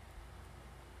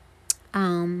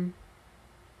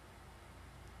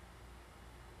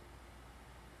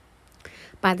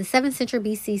 by the 7th century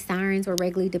BC, sirens were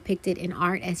regularly depicted in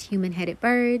art as human-headed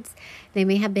birds. They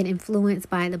may have been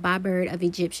influenced by the Babur of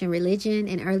Egyptian religion.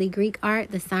 In early Greek art,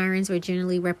 the sirens were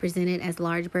generally represented as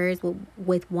large birds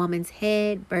with woman's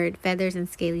head, bird feathers, and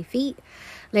scaly feet.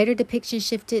 Later depictions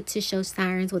shifted to show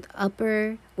sirens with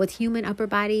human upper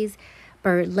bodies,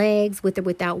 bird legs with or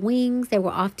without wings. They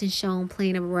were often shown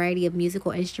playing a variety of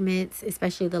musical instruments,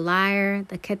 especially the lyre,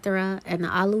 the kithara, and the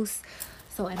alus.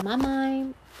 So in my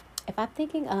mind, if I'm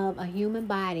thinking of a human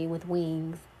body with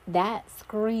wings, that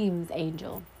screams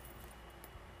angel.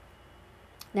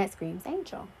 That screams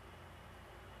angel.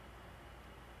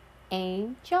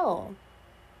 Angel.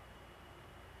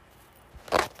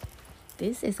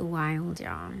 This is wild,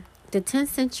 y'all. The 10th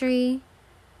century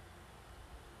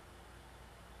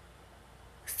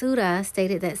Sutta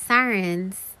stated that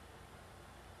sirens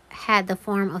had the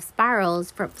form of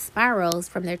spirals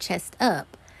from their chest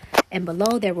up, and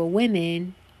below there were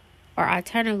women, or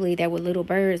alternatively there were little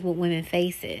birds with women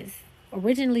faces.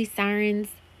 Originally, sirens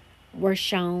were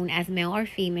shown as male or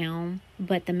female,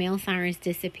 but the male sirens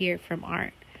disappeared from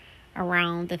art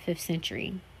around the 5th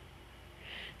century.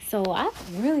 So I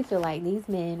really feel like these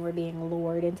men were being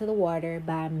lured into the water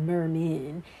by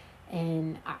mermen.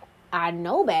 And I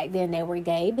know back then they were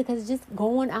gay, because just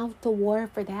going out to war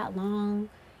for that long,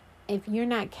 if you're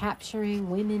not capturing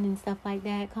women and stuff like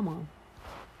that, come on.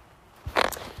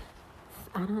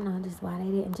 I don't know just why they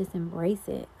didn't just embrace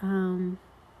it. Some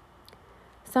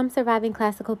surviving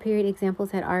classical period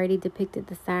examples had already depicted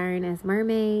the siren as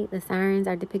mermaid. The sirens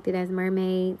are depicted as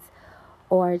mermaids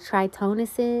or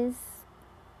tritonesses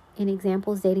in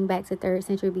examples dating back to 3rd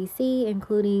century BC,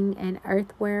 including an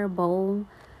earthenware bowl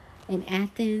in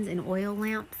Athens and oil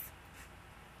lamps.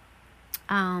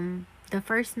 The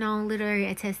first known literary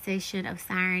attestation of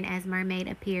siren as mermaid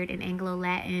appeared in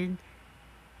Anglo-Latin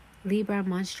Libra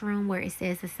Monstrum, where it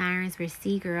says the sirens were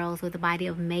sea girls with the body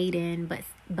of maiden,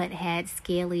 but had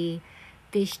scaly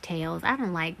fish tails. I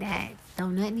don't like that.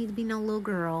 Don't nothing need to be no little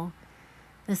girl.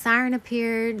 The siren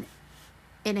appeared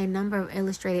in a number of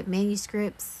illustrated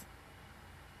manuscripts,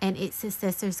 and its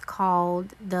successors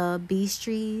called the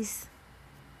bestiaries.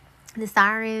 The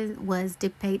siren was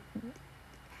depicted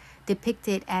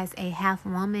as a half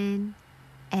woman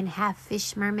and half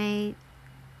fish mermaid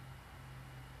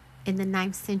in the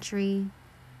 9th century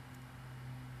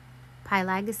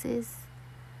Pelagius,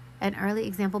 an early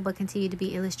example, but continued to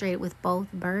be illustrated with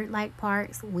both bird-like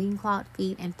parts, wing-clawed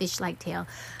feet, and fish-like tail.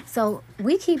 So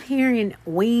we keep hearing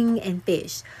wing and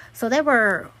fish. So there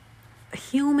were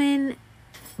human,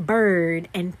 bird,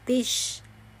 and fish,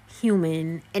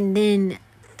 human, and then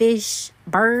fish,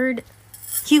 bird,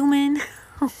 human.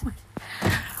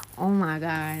 Oh my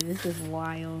God, this is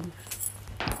wild.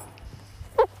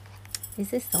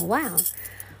 This is so wild.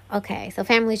 Okay, so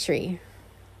family tree.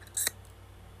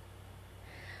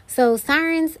 So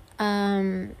sirens,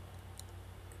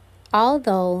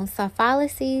 although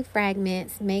Sophocles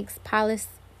fragments makes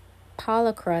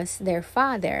Polycrus their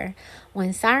father,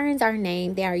 when sirens are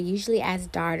named, they are usually as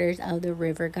daughters of the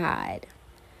river god.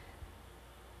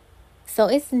 So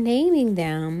it's naming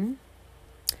them.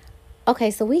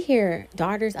 Okay, so we hear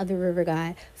daughters of the river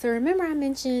god. So remember I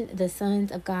mentioned the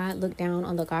sons of God looked down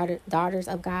on the daughters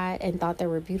of God and thought they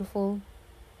were beautiful?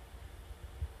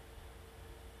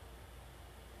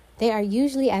 They are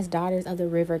usually as daughters of the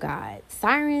river god.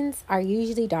 Sirens are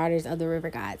usually daughters of the river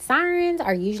god. Sirens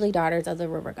are usually daughters of the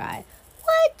river god.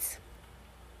 What?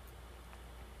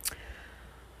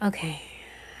 Okay.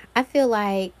 I feel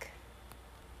like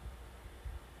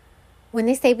when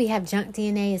they say we have junk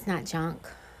DNA, it's not junk.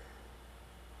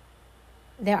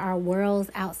 There are worlds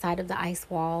outside of the ice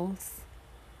walls.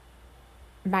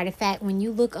 By the fact, when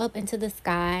you look up into the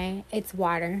sky, it's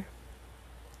water.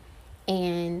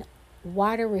 And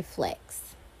water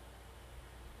reflects.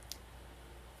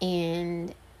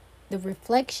 And the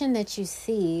reflection that you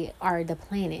see are the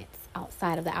planets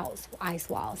outside of the ice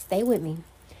walls. Stay with me.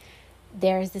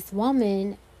 There's this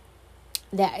woman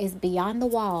that is beyond the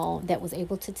wall that was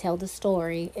able to tell the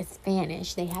story in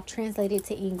Spanish. They have translated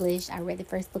to English. I read the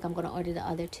first book. I'm going to order the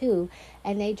other two.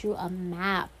 And they drew a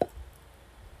map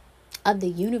of the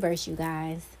universe, you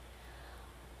guys.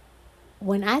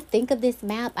 When I think of this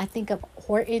map, I think of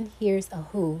Horton Hears a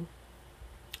Who,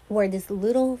 where this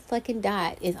little fucking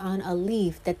dot is on a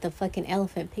leaf that the fucking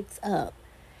elephant picks up.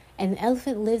 And the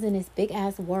elephant lives in this big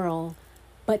ass world,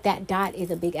 but that dot is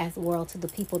a big ass world to the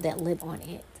people that live on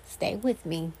it. Stay with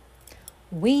me.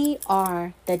 We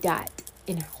are the dot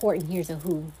in Horton Hears a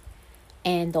Who.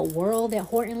 And the world that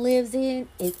Horton lives in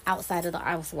is outside of the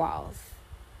ice walls.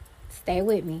 Stay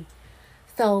with me.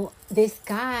 So this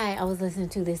guy I was listening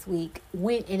to this week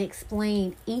went and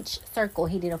explained each circle.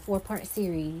 He did a 4-part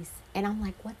series. And I'm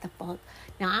like, what the fuck?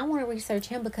 Now I want to research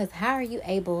him, because how are you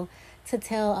able to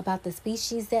tell about the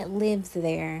species that lives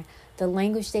there, the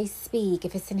language they speak,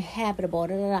 if it's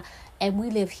inhabitable, and we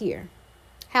live here?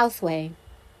 How, Sway?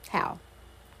 How?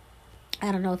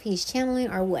 I don't know if he's channeling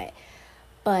or what,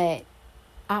 but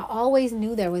I always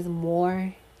knew there was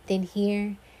more than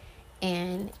here.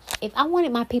 And if I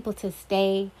wanted my people to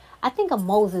stay, I think of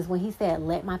Moses when he said,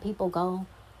 let my people go.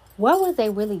 Where was they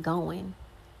really going?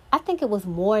 I think it was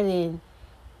more than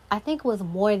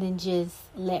just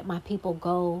let my people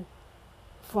go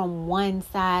from one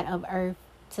side of earth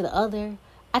to the other.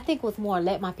 I think it was more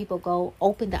let my people go,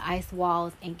 open the ice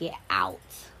walls and get out.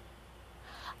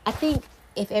 I think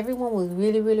if everyone was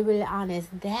really, really, really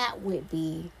honest, that would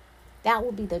be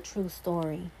the true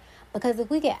story. Because if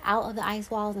we get out of the ice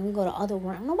walls and we go to other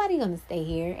worlds, nobody's going to stay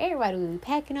here. Everybody will be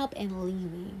packing up and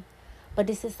leaving. But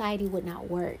this society would not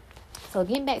work. So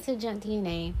getting back to junk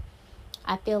DNA,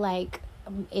 I feel like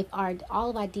if all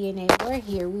of our DNA were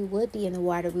here, we would be in the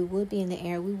water, we would be in the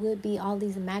air, we would be all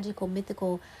these magical,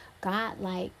 mythical,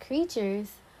 godlike creatures,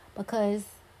 because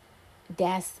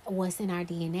that's what's in our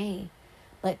DNA.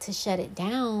 But to shut it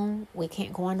down, we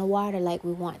can't go in the water like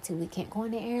we want to. We can't go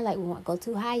in the air like we want. Go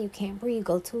too high, you can't breathe.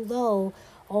 Go too low,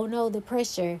 oh no, the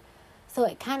pressure. So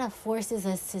it kind of forces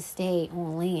us to stay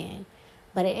on land.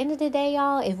 But at the end of the day,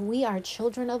 y'all, if we are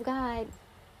children of God,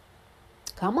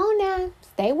 come on now,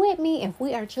 stay with me. If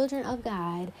we are children of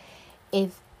God,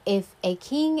 if a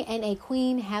king and a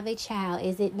queen have a child,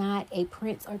 is it not a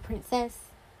prince or princess?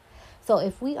 So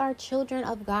if we are children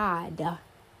of God,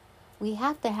 we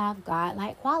have to have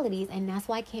God-like qualities. And that's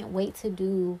why I can't wait to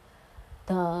do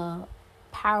the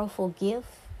powerful gift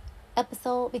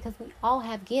episode, because we all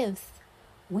have gifts.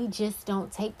 We just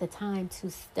don't take the time to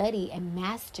study and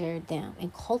master them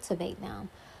and cultivate them,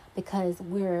 because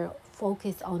we're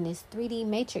focused on this 3D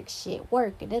matrix shit,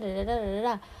 work,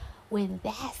 when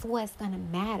that's what's going to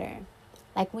matter.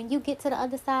 Like when you get to the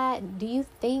other side, do you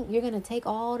think you're going to take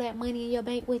all that money in your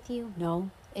bank with you? No.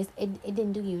 It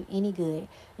didn't do you any good.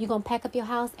 You going to pack up your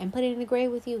house and put it in the grave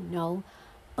with you? No.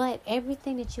 But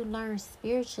everything that you learn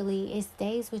spiritually, it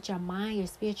stays with your mind, your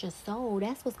spiritual soul.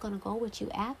 That's what's going to go with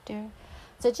you after.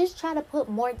 So just try to put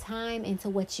more time into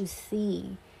what you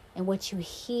see and what you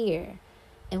hear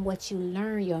and what you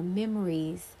learn, your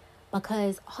memories,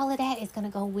 because all of that is going to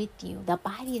go with you. The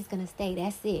body is going to stay.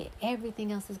 That's it.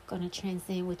 Everything else is going to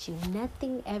transcend with you.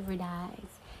 Nothing ever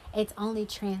dies. It's only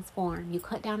transformed. You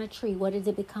cut down a tree. What does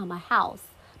it become? A house,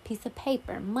 piece of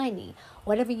paper, money,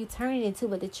 whatever you turn it into.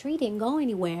 But the tree didn't go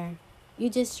anywhere. You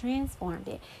just transformed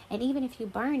it. And even if you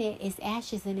burn it, it's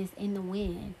ashes and it's in the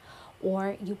wind.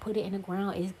 Or you put it in the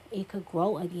ground, it could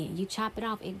grow again. You chop it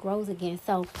off, it grows again.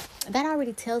 So that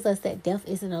already tells us that death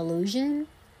is an illusion.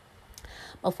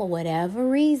 But for whatever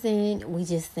reason, we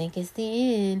just think it's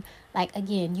the end. Like,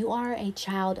 again, you are a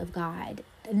child of God.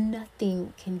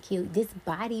 Nothing can kill you. This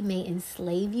body may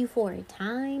enslave you for a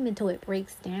time until it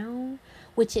breaks down,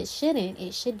 which it shouldn't.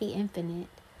 It should be infinite.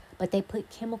 But they put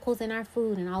chemicals in our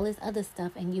food and all this other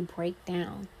stuff, and you break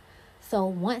down. So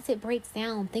once it breaks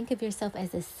down, think of yourself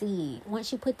as a seed.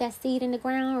 Once you put that seed in the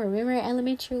ground, remember in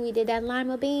elementary we did that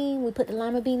lima bean? We put the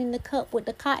lima bean in the cup with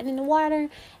the cotton in the water,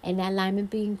 and that lima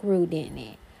bean grew, didn't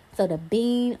it? So the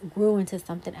bean grew into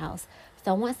something else.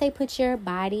 So once they put your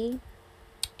body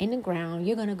in the ground,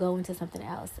 you're going to go into something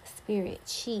else. Spirit,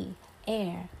 chi,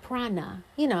 air, prana,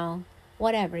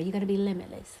 whatever. You're going to be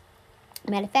limitless.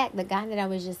 Matter of fact, the guy that I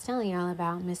was just telling y'all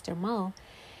about, Mr. Mo,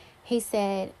 he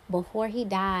said before he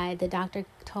died, the doctor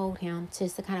told him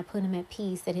just to kind of put him at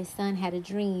peace that his son had a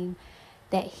dream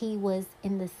that he was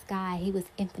in the sky. He was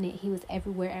infinite. He was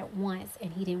everywhere at once,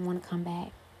 and he didn't want to come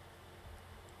back.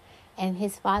 And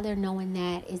his father, knowing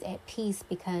that, is at peace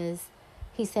because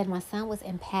he said, my son was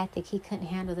empathic. He couldn't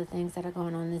handle the things that are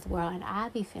going on in this world. And I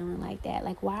be feeling like that.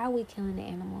 Like, why are we killing the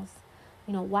animals?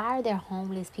 Why are there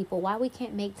homeless people? Why we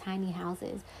can't make tiny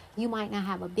houses? You might not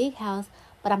have a big house,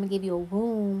 but I'm going to give you a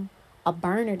room, a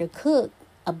burner to cook,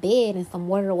 a bed, and some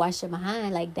water to wash your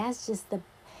behind. Like, that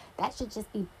should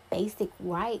just be basic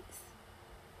rights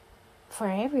for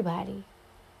everybody.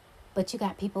 But you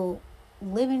got people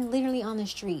living literally on the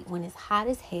street when it's hot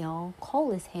as hell,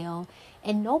 cold as hell,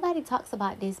 and nobody talks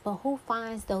about this, but who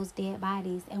finds those dead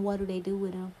bodies and what do they do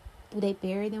with them? Do they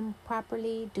bury them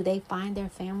properly? Do they find their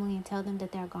family and tell them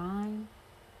that they're gone?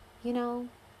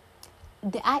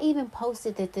 I even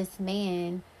posted that this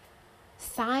man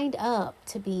signed up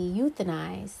to be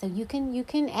euthanized. So you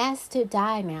can ask to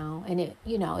die now, and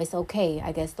it's okay.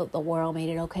 I guess the world made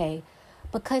it okay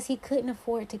because he couldn't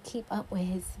afford to keep up with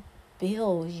his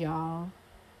bills, y'all.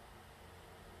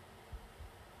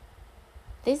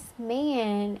 This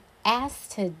man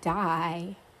asked to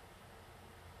die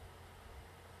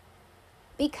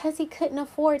because he couldn't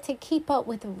afford to keep up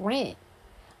with rent.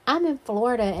 I'm in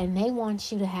Florida and they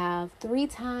want you to have 3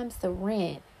 times the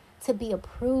rent to be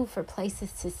approved for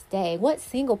places to stay. What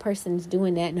single person is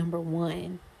doing that, number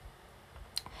one?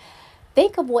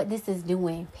 Think of what this is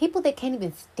doing. People that can't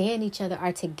even stand each other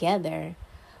are together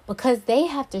because they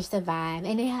have to survive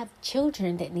and they have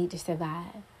children that need to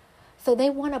survive. So they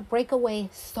want to break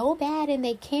away so bad and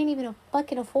they can't even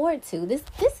fucking afford to. This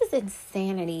is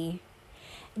insanity.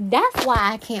 That's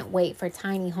why I can't wait for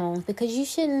tiny homes, because you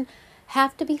shouldn't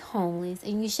have to be homeless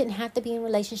and you shouldn't have to be in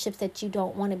relationships that you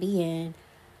don't want to be in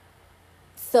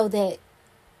so that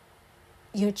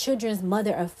your children's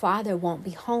mother or father won't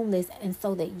be homeless, and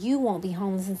so that you won't be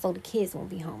homeless, and so the kids won't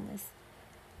be homeless.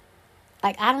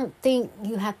 Like, I don't think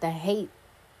you have to hate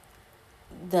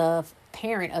the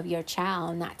parent of your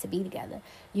child not to be together.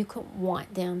 You could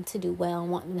want them to do well,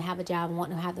 want them to have a job, and want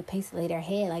them to have the place to lay their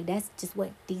head. Like, that's just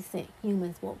what decent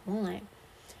humans would want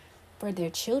for their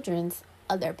children's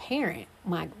other parent,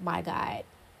 my God.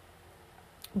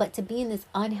 But to be in this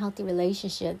unhealthy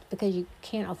relationship because you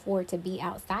can't afford to be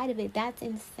outside of it, that's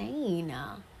insane.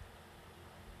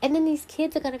 And then these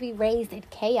kids are going to be raised in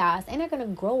chaos, and they're going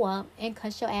to grow up and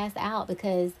cuss your ass out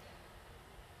because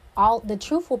all the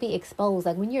truth will be exposed.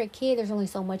 Like, when you're a kid, there's only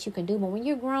so much you can do. But when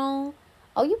you're grown,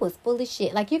 you was full of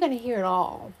shit. Like, you're going to hear it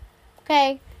all.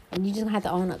 Okay? And you just have to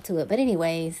own up to it. But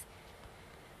anyways,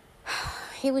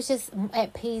 he was just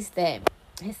at peace that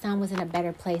his son was in a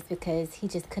better place because he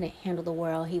just couldn't handle the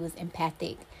world. He was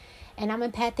empathic. And I'm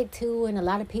empathic too. And a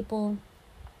lot of people,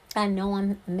 I know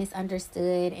I'm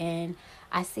misunderstood. And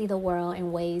I see the world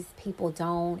in ways people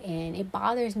don't. And it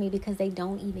bothers me because they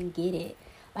don't even get it.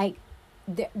 Like,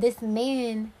 this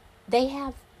man, they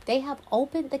have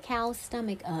opened the cow's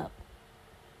stomach up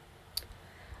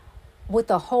with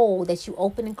a hole that you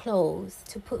open and close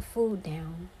to put food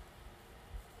down.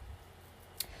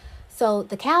 So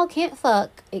the cow can't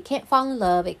fuck, it can't fall in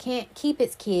love, it can't keep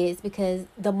its kids because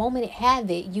the moment it have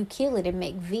it, you kill it and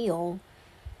make veal.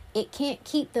 It can't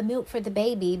keep the milk for the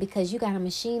baby because you got a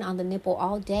machine on the nipple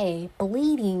all day,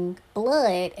 bleeding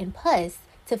blood and pus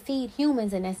to feed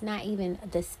humans, and that's not even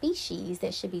the species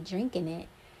that should be drinking it.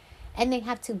 And they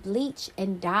have to bleach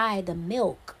and dye the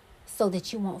milk so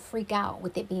that you won't freak out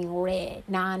with it being red.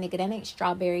 Nah, nigga, that ain't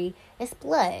strawberry, it's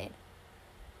blood.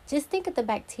 Just think of the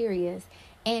bacteria.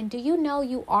 And do you know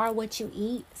you are what you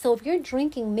eat? So if you're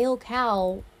drinking milk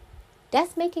cow,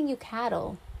 that's making you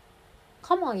cattle.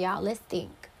 Come on, y'all, let's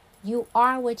think. You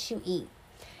are what you eat.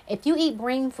 If you eat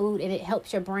brain food and it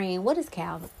helps your brain, what is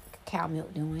cow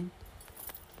milk doing?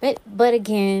 But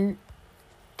again,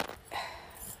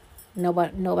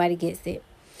 nobody gets it.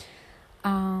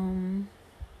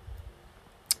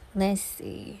 Let's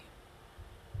see.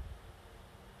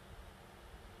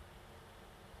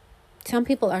 Some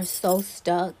people are so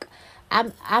stuck.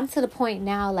 I'm to the point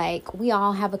now, like, we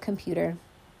all have a computer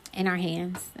in our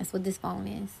hands. That's what this phone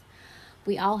is.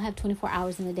 We all have 24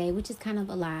 hours in a day, which is kind of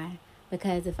a lie.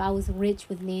 Because if I was rich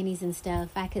with nannies and stuff,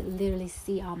 I could literally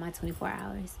see all my 24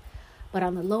 hours. But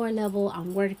on the lower level,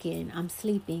 I'm working, I'm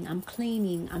sleeping, I'm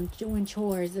cleaning, I'm doing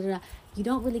chores. You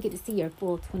don't really get to see your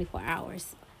full 24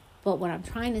 hours. But what I'm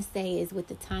trying to say is with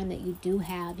the time that you do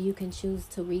have, you can choose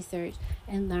to research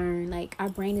and learn. Like, our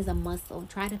brain is a muscle.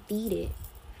 Try to feed it.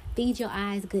 Feed your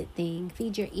eyes good thing.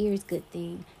 Feed your ears good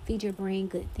thing. Feed your brain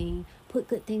good thing. Put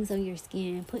good things on your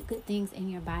skin. Put good things in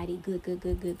your body.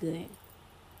 Good.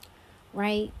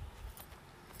 Right?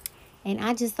 And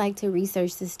I just like to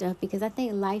research this stuff because I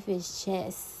think life is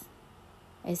chess.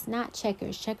 It's not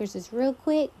checkers. Checkers is real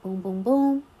quick. Boom, boom,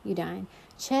 boom. You're done.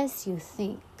 Chess, you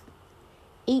think.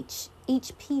 Each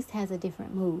piece has a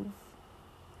different move.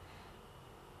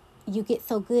 You get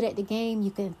so good at the game,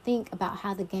 you can think about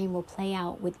how the game will play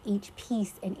out with each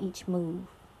piece and each move.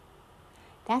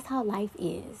 That's how life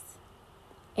is.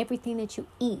 Everything that you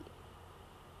eat,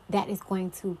 that is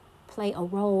going to play a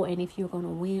role in if you're going to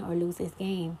win or lose this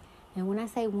game. And when I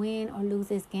say win or lose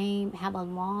this game, have as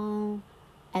long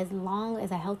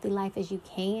as a healthy life as you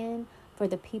can for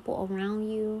the people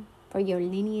around you, for your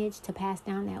lineage to pass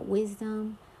down that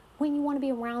wisdom. When you want to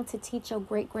be around to teach your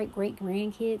great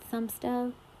grandkids some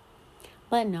stuff.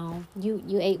 But no, you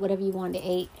ate whatever you wanted to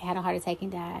eat, had a heart attack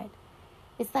and died.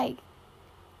 It's like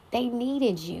they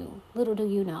needed you. Little do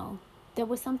you know. There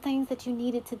were some things that you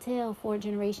needed to tell 4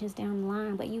 generations down the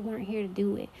line, but you weren't here to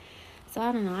do it. So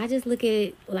I don't know. I just look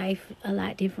at life a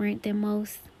lot different than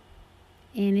most.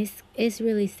 And it's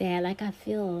really sad. Like, I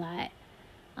feel a lot.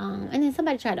 And then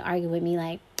somebody tried to argue with me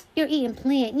like, you're eating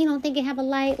plant. You don't think it have a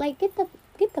light? Like, get the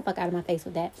fuck out of my face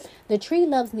with that. The tree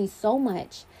loves me so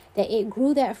much that it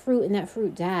grew that fruit and that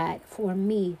fruit died for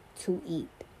me to eat.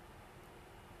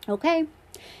 Okay?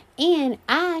 And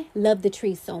I love the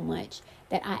tree so much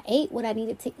that I ate what I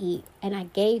needed to eat and I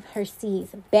gave her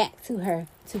seeds back to her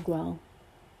to grow.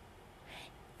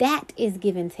 That is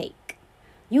give and take.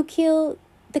 You killed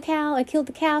the cow and killed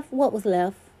the calf. What was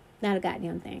left? Not a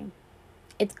goddamn thing.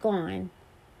 It's gone.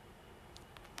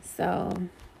 So,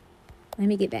 let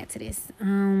me get back to this.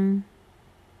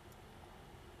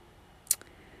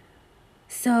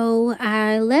 So,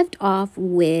 I left off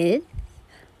with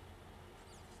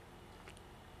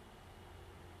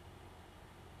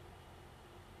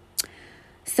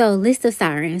list of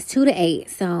sirens, 2 to 8.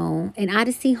 So, in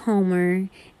Odyssey, Homer,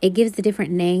 it gives the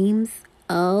different names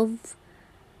of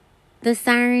the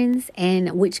sirens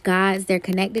and which gods they're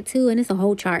connected to, and it's a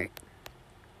whole chart.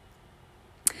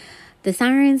 The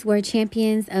sirens were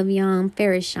champions of young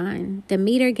Pharishan.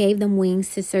 Demeter gave them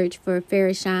wings to search for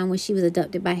Pharishan when she was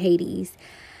abducted by Hades.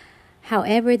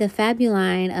 However, the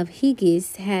fabuline of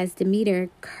Hygis has Demeter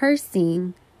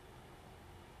cursing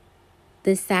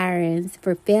the sirens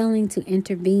for failing to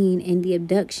intervene in the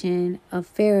abduction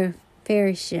of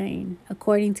Pharishan.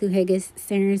 According to Hygis,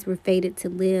 sirens were fated to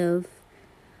live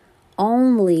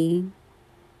only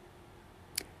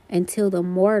until the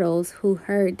mortals who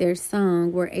heard their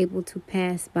song were able to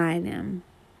pass by them.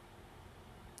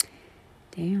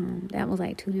 Damn, that was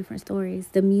like 2 different stories.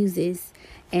 The Muses.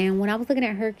 And when I was looking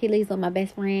at Hercules with my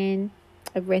best friend's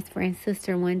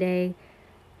sister one day,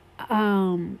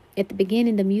 at the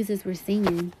beginning, the Muses were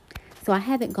singing. So I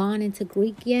haven't gone into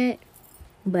Greek yet,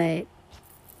 but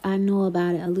I know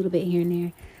about it a little bit here and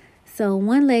there. So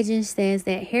one legend says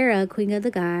that Hera, queen of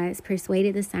the gods,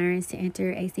 persuaded the sirens to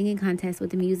enter a singing contest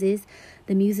with the Muses.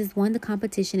 The Muses won the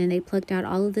competition and they plucked out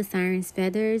all of the sirens'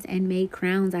 feathers and made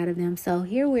crowns out of them. So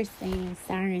here we're saying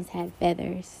sirens had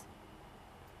feathers.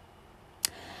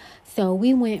 So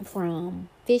we went from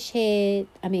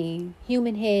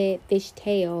human head, fish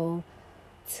tail,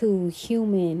 to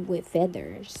human with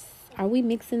feathers. Are we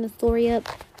mixing the story up?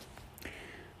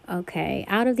 Okay.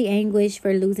 Out of the anguish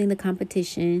for losing the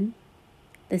competition,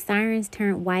 the sirens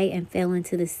turned white and fell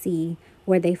into the sea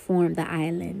where they formed the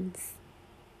islands.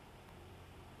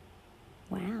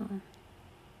 Wow.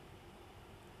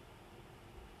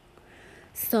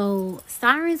 So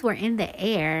sirens were in the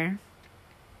air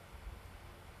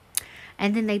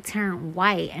and then they turned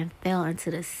white and fell into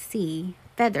the sea,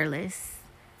 featherless,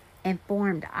 and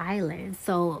formed islands.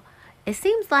 So it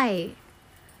seems like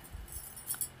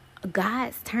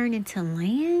gods turned into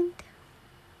land.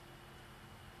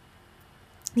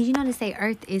 Did you know to say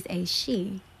earth is a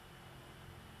she?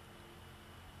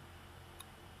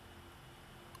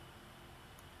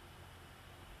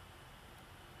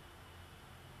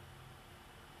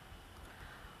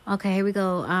 Okay, here we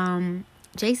go.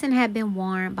 Jason had been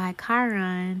warned by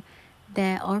Chiron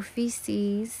that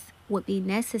Orpheus would be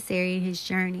necessary in his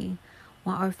journey.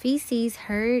 When Orpheus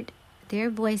heard their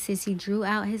voices, he drew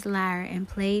out his lyre and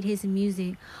played his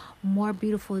music more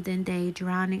beautiful than they,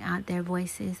 drowning out their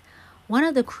voices. One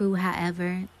of the crew,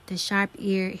 however, the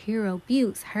sharp-eared hero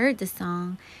Butes, heard the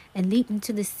song and leaped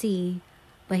into the sea,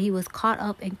 but he was caught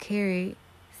up and carried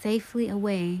safely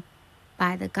away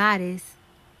by the goddess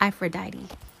Aphrodite.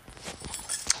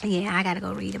 Yeah, I gotta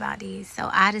go read about these. So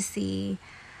Odyssey.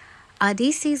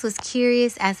 Odysseus was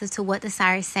curious as to what the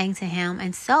sirens sang to him,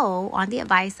 and so, on the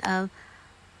advice of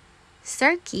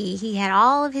Circe, he had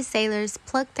all of his sailors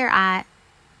plug their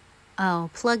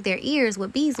ears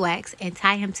with beeswax and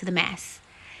tie him to the mast.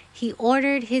 He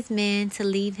ordered his men to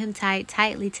leave him tied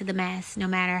tightly to the mast, no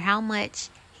matter how much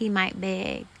he might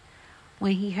beg.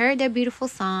 When he heard their beautiful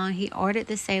song, he ordered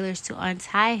the sailors to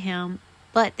untie him,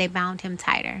 but they bound him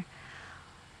tighter.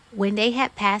 When they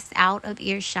had passed out of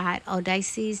earshot,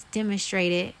 Odysseus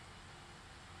demonstrated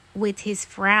with his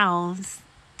frowns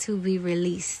to be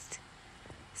released.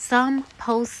 Some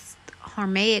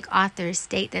post-Homeric authors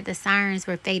state that the sirens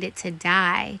were fated to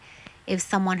die if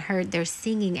someone heard their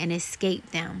singing and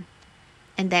escaped them,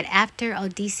 and that after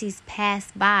Odysseus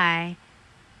passed by,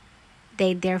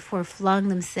 they therefore flung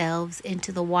themselves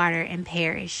into the water and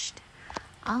perished.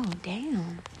 Oh,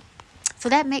 damn. So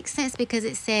that makes sense because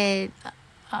it said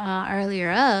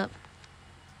earlier up,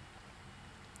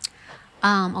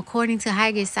 according to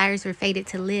Hygieus, sirens were fated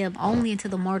to live only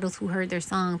until the mortals who heard their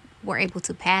song were able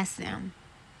to pass them.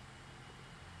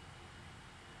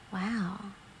 Wow.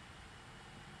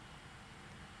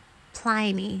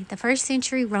 Pliny, the 1st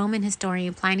century Roman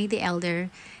historian Pliny the Elder,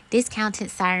 discounted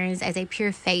sirens as a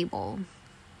pure fable.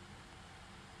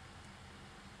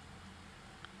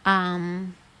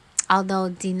 Although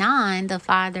Dinon, the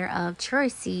father of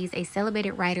Chryses, a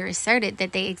celebrated writer, asserted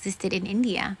that they existed in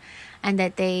India and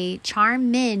that they charmed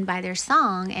men by their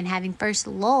song and, having first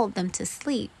lulled them to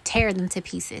sleep, tear them to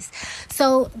pieces.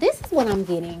 So this is what I'm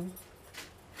getting.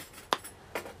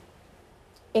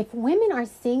 If women are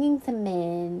singing to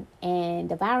men and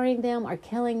devouring them or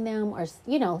killing them, or,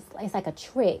 it's like a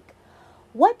trick,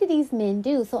 what do these men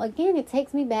do? So again, it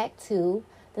takes me back to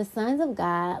the sons of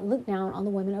God looked down on the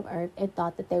women of earth and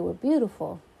thought that they were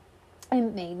beautiful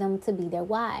and made them to be their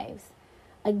wives.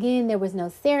 Again, there was no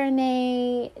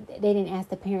serenade. They didn't ask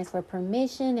the parents for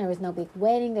permission. There was no big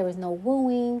wedding. There was no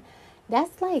wooing.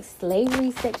 That's like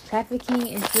slavery. Sex trafficking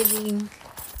is giving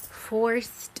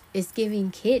forced. It's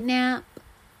giving kidnap.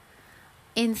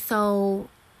 And so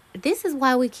this is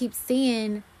why we keep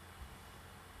seeing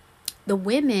the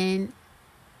women,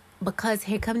 because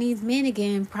here come these men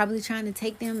again, probably trying to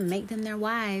take them and make them their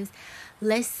wives.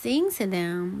 Let's sing to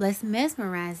them. Let's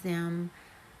mesmerize them.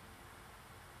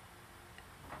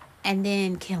 And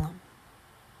then kill them.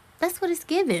 That's what it's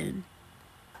given.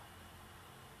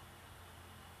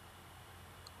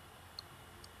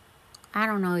 I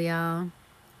don't know, y'all.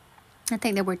 I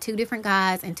think there were 2 different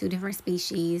gods and 2 different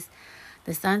species.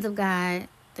 The sons of God,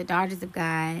 the daughters of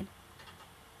God.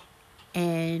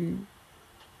 And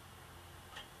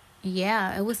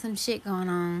yeah, it was some shit going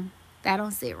on. That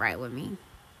don't sit right with me.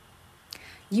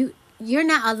 You're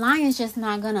not, a lion's just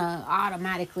not gonna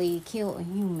automatically kill a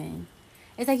human.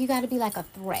 It's like you gotta be like a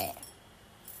threat.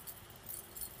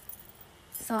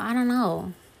 So I don't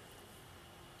know.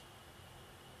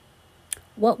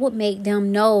 What would make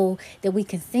them know that we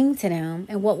can sing to them,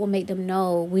 and what will make them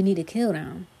know we need to kill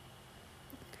them?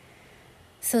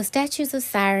 So statues of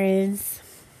sirens.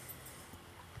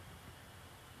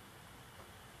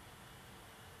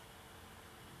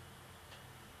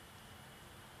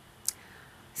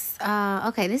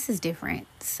 Okay, this is different.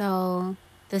 So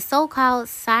the so-called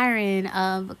siren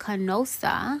of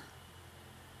Canossa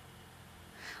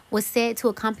was said to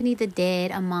accompany the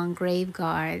dead among grave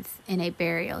guards in a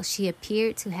burial. She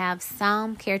appeared to have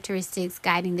some characteristics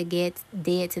guiding the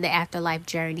dead to the afterlife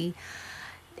journey.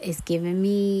 It's giving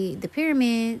me the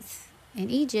pyramids in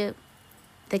Egypt.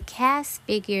 The cast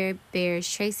figure bears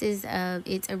traces of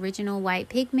its original white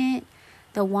pigment.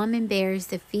 The woman bears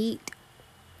the feet,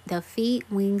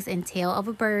 wings, and tail of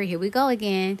a bird. Here we go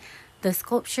again. The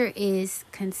sculpture is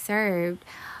conserved.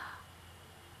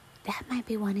 That might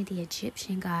be one of the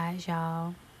Egyptian gods,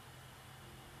 y'all.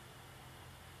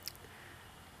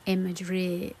 In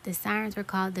Madrid, the sirens were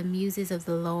called the muses of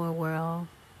the lower world.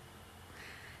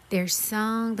 Their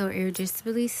song, though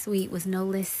irresistibly sweet, was no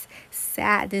less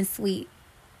sad than sweet.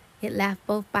 It left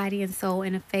both body and soul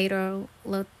in a fatal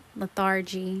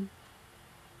lethargy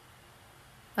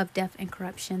of death and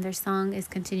corruption. Their song is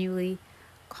continually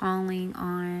calling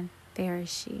on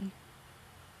Pharisee.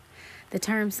 The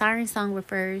term siren song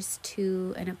refers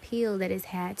to an appeal that is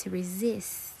had to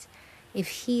resist if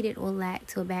heeded will lack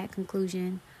to a bad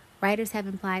conclusion. Writers have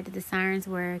implied that the sirens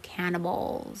were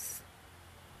cannibals.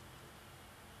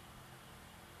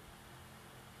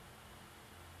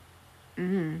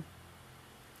 In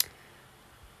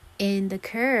The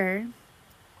Cur,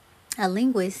 a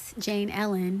linguist, Jane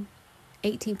Ellen,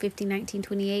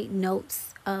 1850-1928,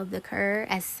 notes of the cur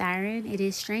as siren. It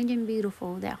is strange and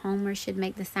beautiful that Homer should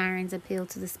make the sirens appeal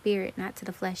to the spirit, not to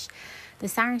the flesh. The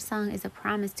siren song is a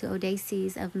promise to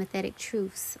Odysseus of mythic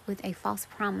truths, with a false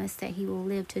promise that he will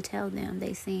live to tell them.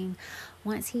 They sing,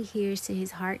 once he hears to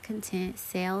his heart content,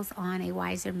 sails on a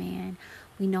wiser man.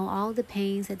 We know all the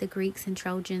pains that the Greeks and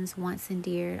Trojans once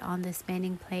endured on the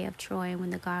spanning play of Troy when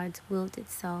the gods willed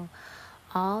it so.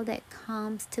 All that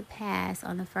comes to pass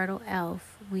on the fertile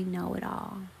elf, we know it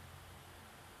all.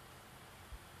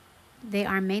 They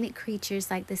are manic creatures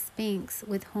like the Sphinx,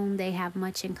 with whom they have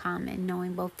much in common,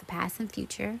 knowing both the past and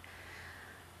future.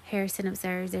 Harrison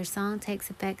observes, their song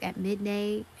takes effect at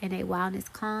midday, and a wildness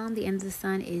calm. The end of the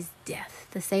sun is death.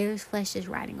 The sailor's flesh is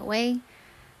rotting away.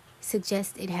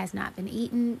 Suggests it has not been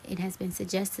eaten. It has been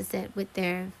suggested that with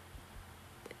their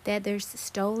feathers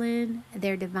stolen,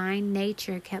 their divine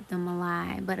nature kept them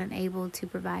alive, but unable to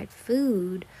provide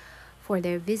food for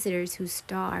their visitors who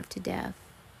starved to death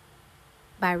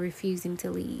by refusing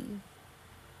to leave.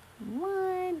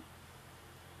 What?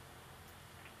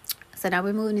 So now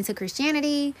we're moving into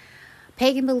Christianity.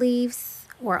 Pagan beliefs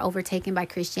were overtaken by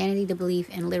Christianity. The belief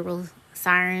in literal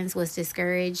sirens was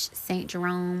discouraged. Saint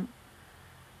Jerome,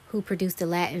 who produced the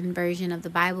Latin version of the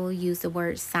Bible, used the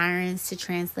word sirens to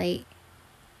translate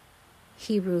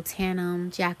Hebrew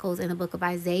tannum, jackals in the book of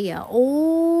Isaiah,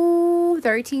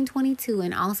 13:22,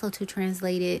 and also to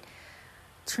translate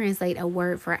a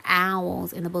word for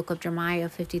owls in the book of Jeremiah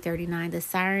 50:39. The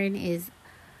siren is,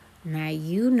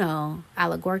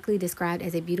 allegorically described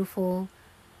as a beautiful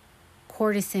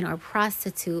courtesan or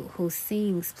prostitute who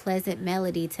sings pleasant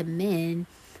melody to men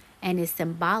and is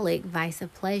symbolic vice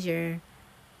of pleasure.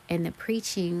 And the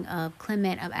preaching of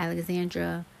Clement of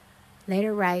Alexandria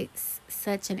later writes,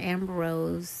 such an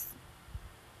Ambrose,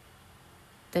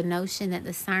 the notion that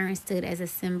the siren stood as a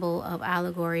symbol of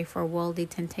allegory for worldly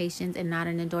temptations and not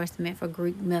an endorsement for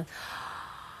Greek myth.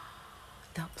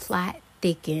 The plot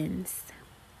thickens.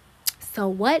 So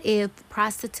what if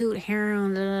prostitute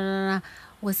heroin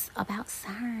was about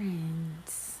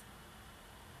sirens?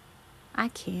 I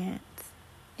can't.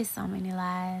 It's so many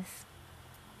lies.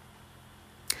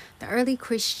 The early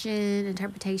Christian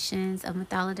interpretations of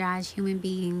mythologized human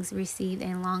beings received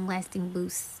a long-lasting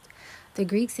boost. The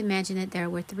Greeks imagined that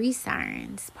there were 3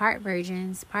 sirens, part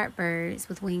virgins, part birds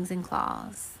with wings and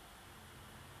claws.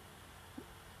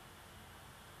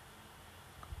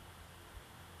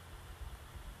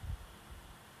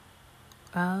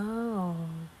 Oh.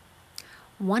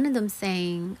 One of them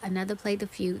sang, another played the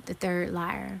flute, the third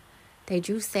lyre. They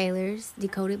drew sailors,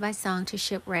 decoded by song, to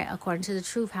shipwreck. According to the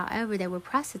truth, however, they were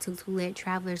prostitutes who led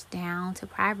travelers down to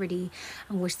poverty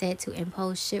and were said to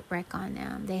impose shipwreck on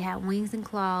them. They had wings and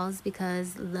claws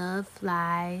because love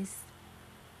flies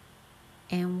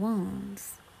and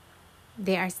wounds.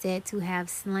 They are said to have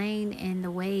slain in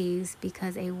the waves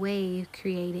because a wave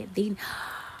created Venus.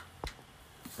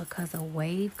 Because a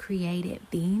wave created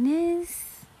Venus?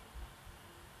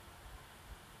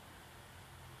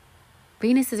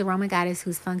 Venus is a Roman goddess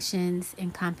whose functions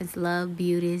encompass love,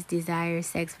 beauty, desire,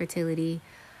 sex, fertility,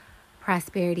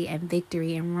 prosperity, and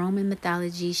victory. In Roman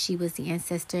mythology, she was the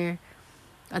ancestor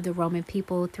of the Roman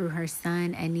people through her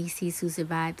son Anchises, who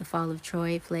survived the fall of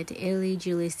Troy, fled to Italy.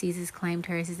 Julius Caesar claimed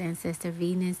her as his ancestor.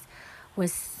 Venus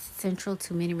was central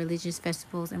to many religious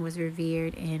festivals and was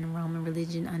revered in Roman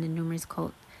religion under numerous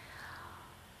cults.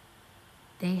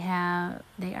 They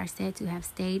are said to have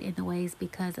stayed in the waves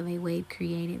because of a wave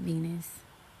created Venus.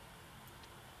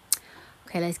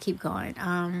 Okay, let's keep going.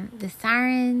 The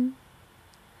siren,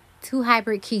 2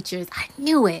 hybrid creatures, I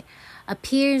knew it,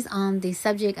 appears on the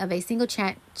subject of a single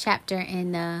chapter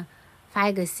in the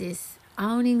Phaeacius,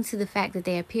 owing to the fact that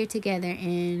they appear together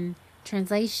in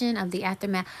translation of the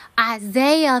aftermath.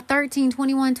 Isaiah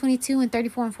 13:21-22 and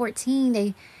 34 and 14.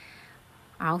 They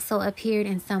also appeared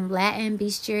in some Latin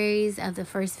bestiaries of the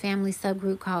first family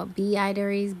subgroup called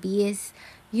Beidaries, Beasts.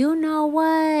 You know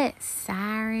what?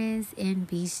 Sirens and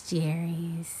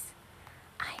bestiaries.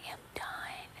 I am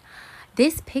done.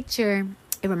 This picture,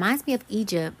 it reminds me of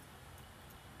Egypt.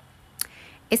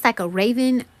 It's like a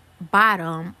raven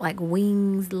bottom, like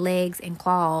wings, legs, and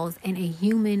claws, and a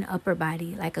human upper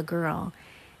body, like a girl.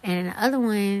 And in the other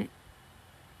one,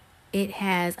 it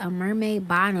has a mermaid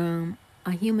bottom,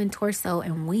 a human torso,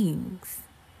 and wings.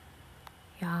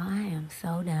 Y'all, I am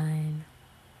so done.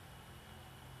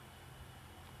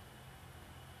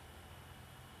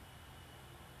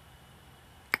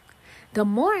 the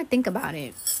more I think about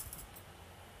it,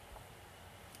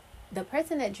 the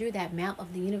person that drew that map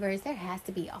of the universe, there has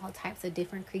to be all types of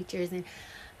different creatures. And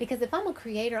because if I'm a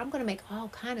creator, I'm going to make all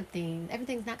kind of things.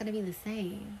 Everything's not going to be the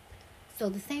same. So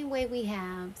the same way we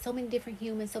have so many different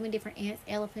humans, so many different ants,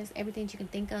 elephants, everything you can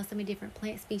think of, so many different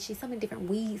plant species, so many different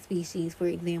weed species, for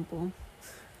example.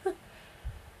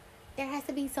 There has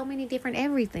to be so many different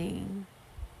everything.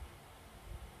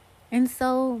 And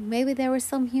so maybe there were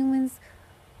some humans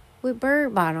with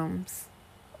bird bottoms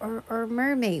or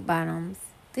mermaid bottoms.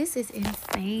 This is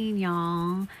insane,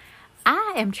 y'all.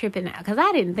 I am tripping out because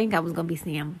I didn't think I was going to be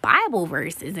seeing Bible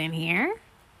verses in here.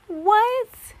 What?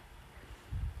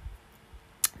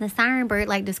 The siren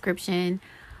bird-like description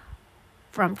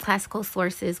from classical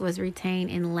sources was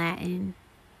retained in Latin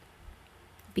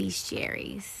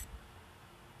bestiaries.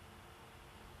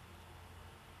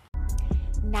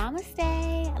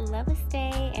 Namaste,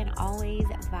 love-a-stay, and always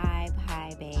vibe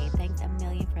high, babe. Thanks a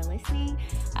million for listening.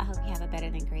 I hope you have a better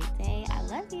than great day. I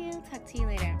love you. Talk to you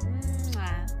later.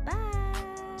 Mwah. Bye.